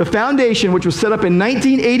 the foundation, which was set up in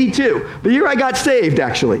 1982, the year I got saved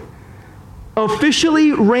actually,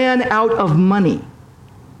 officially ran out of money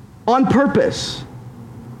on purpose.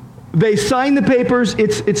 They signed the papers,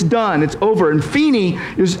 it's done, it's over. And Feeney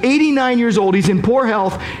is 89 years old, he's in poor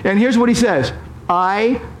health, and here's what he says: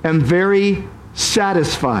 I am very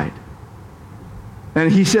satisfied. And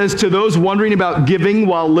he says to those wondering about giving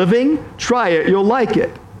while living, try it, you'll like it.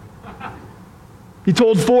 He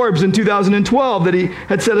told Forbes in 2012 that he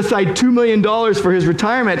had set aside $2 million for his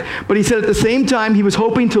retirement, but he said at the same time he was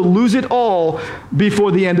hoping to lose it all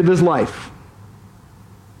before the end of his life.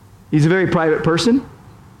 He's a very private person.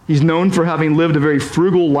 He's known for having lived a very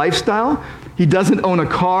frugal lifestyle. He doesn't own a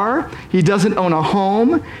car. He doesn't own a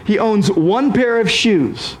home. He owns one pair of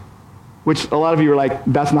shoes, which a lot of you are like,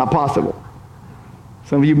 that's not possible.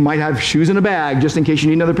 Some of you might have shoes in a bag just in case you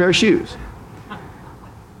need another pair of shoes.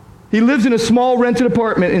 He lives in a small rented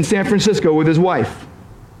apartment in San Francisco with his wife.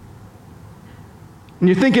 And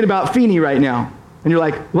you're thinking about Feeney right now, and you're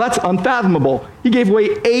like, well, that's unfathomable. He gave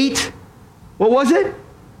away what was it?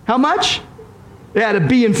 How much? It had a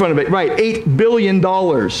B in front of it, right, $8 billion.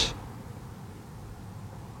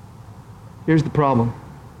 Here's the problem.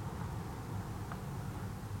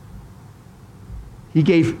 He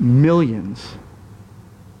gave millions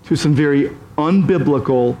to some very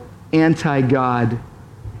unbiblical, anti-God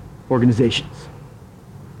organizations.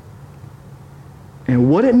 And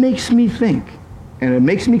what it makes me think, and it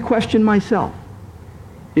makes me question myself,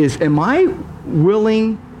 is am I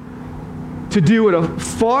willing to do at a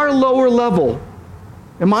far lower level,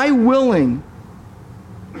 am I willing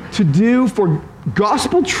to do for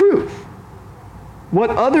gospel truth what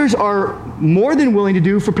others are more than willing to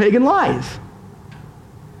do for pagan lies?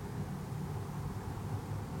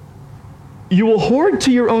 You will hoard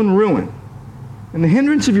to your own ruin and the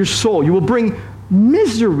hindrance of your soul. You will bring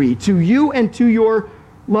misery to you and to your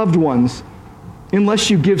loved ones unless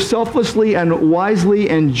you give selflessly and wisely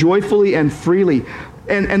and joyfully and freely.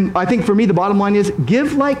 And I think for me, the bottom line is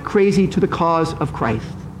give like crazy to the cause of Christ.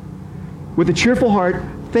 With a cheerful heart,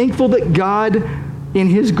 thankful that God, in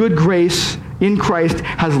his good grace in Christ,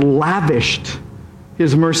 has lavished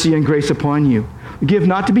his mercy and grace upon you. Give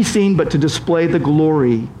not to be seen, but to display the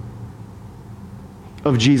glory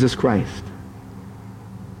of Jesus Christ.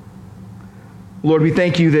 Lord, we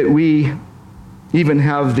thank you that we even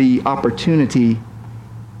have the opportunity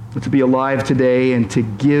to be alive today and to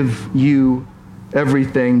give you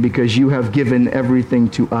everything because you have given everything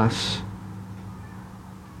to us.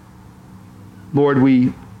 Lord,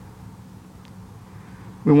 we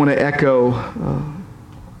want to echo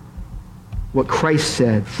what Christ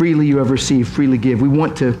said, freely you have received, freely give. We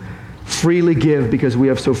want to freely give because we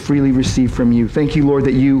have so freely received from you. Thank you, Lord,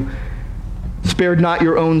 that you spared not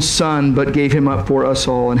your own Son, but gave him up for us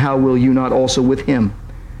all. And how will you not also with him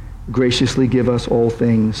graciously give us all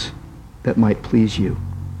things that might please you.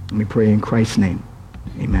 And we pray in Christ's name.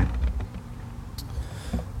 Amen.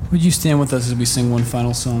 Would you stand with us as we sing one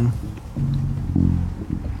final song?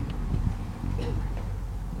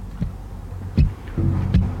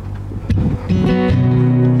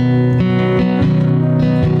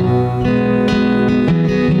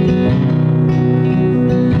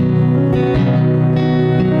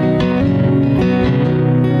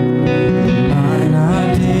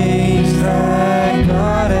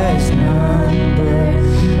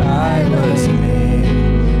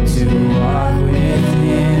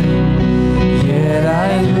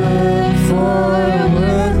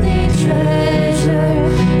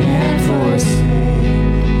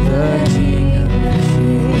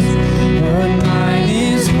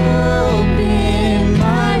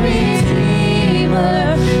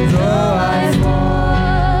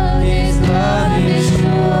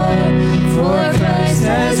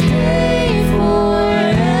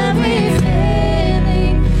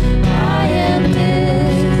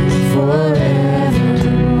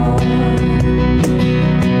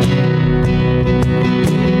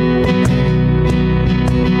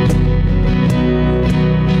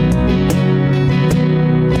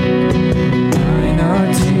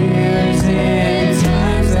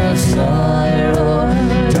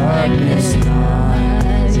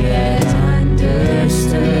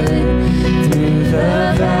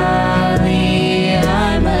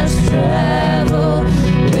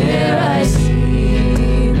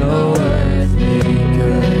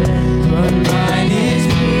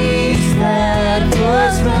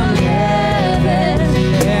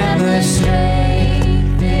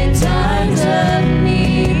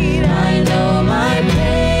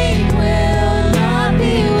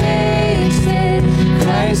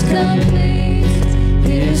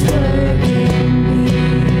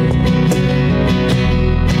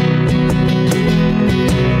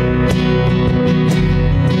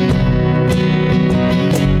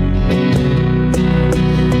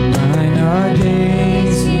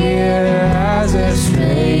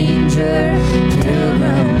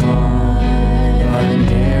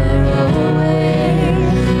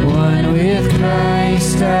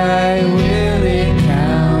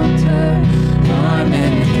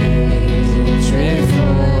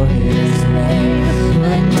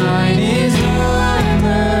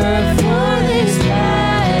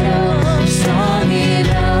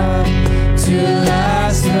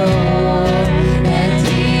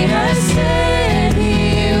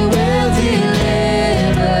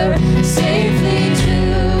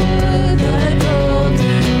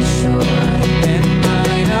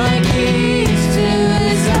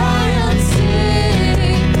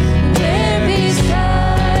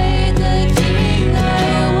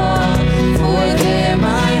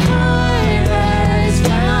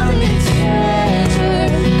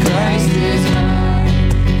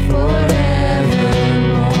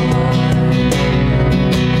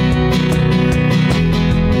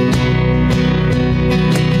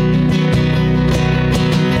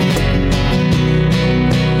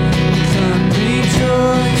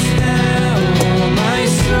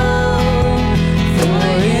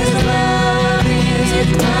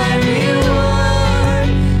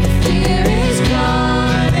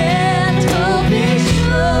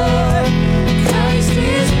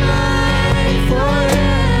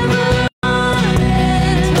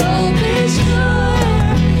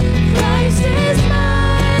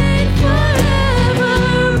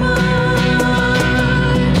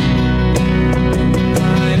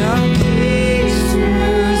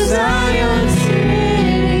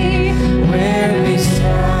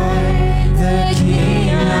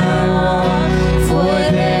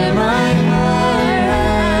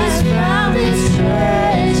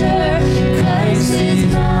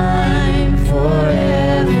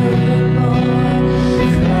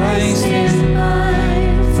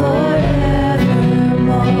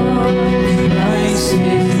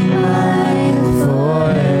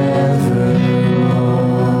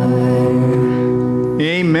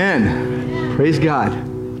 Praise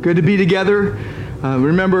God. Good to be together.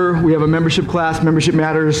 Remember, we have a membership class, Membership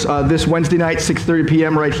Matters, this Wednesday night, 6:30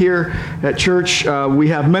 p.m. right here at church. We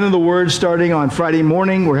have Men of the Word starting on Friday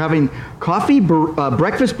morning. We're having coffee,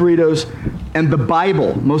 breakfast burritos, and the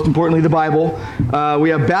Bible, most importantly, the Bible. We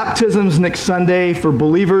have baptisms next Sunday for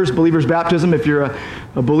believers baptism. If you're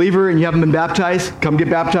a believer and you haven't been baptized, come get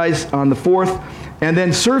baptized on the 4th. And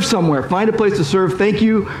then serve somewhere. Find a place to serve. Thank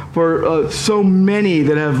you for so many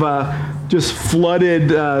that have just flooded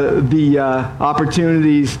the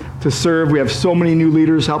opportunities to serve. We have so many new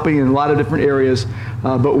leaders helping in a lot of different areas,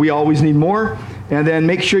 but we always need more. And then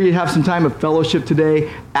make sure you have some time of fellowship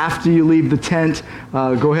today. After you leave the tent,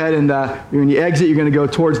 go ahead and when you exit, you're going to go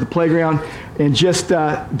towards the playground. And just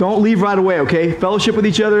don't leave right away, okay? Fellowship with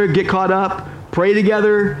each other, get caught up, pray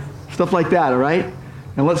together, stuff like that, all right?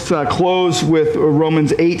 And let's close with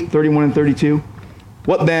Romans 8:31 and 32.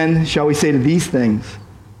 What then shall we say to these things?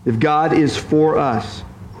 If God is for us,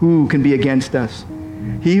 who can be against us?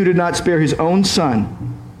 He who did not spare his own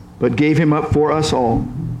son, but gave him up for us all,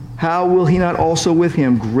 how will he not also with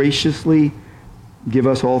him graciously give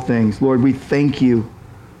us all things? Lord, we thank you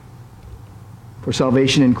for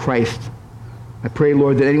salvation in Christ. I pray,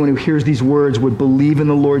 Lord, that anyone who hears these words would believe in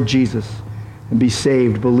the Lord Jesus and be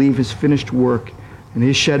saved, believe his finished work and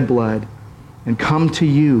his shed blood, and come to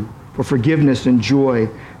you for forgiveness and joy.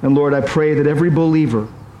 And Lord, I pray that every believer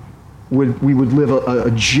we would live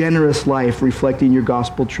a generous life reflecting your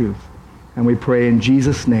gospel truth. And we pray in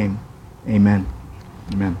Jesus' name, amen.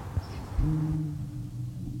 Amen.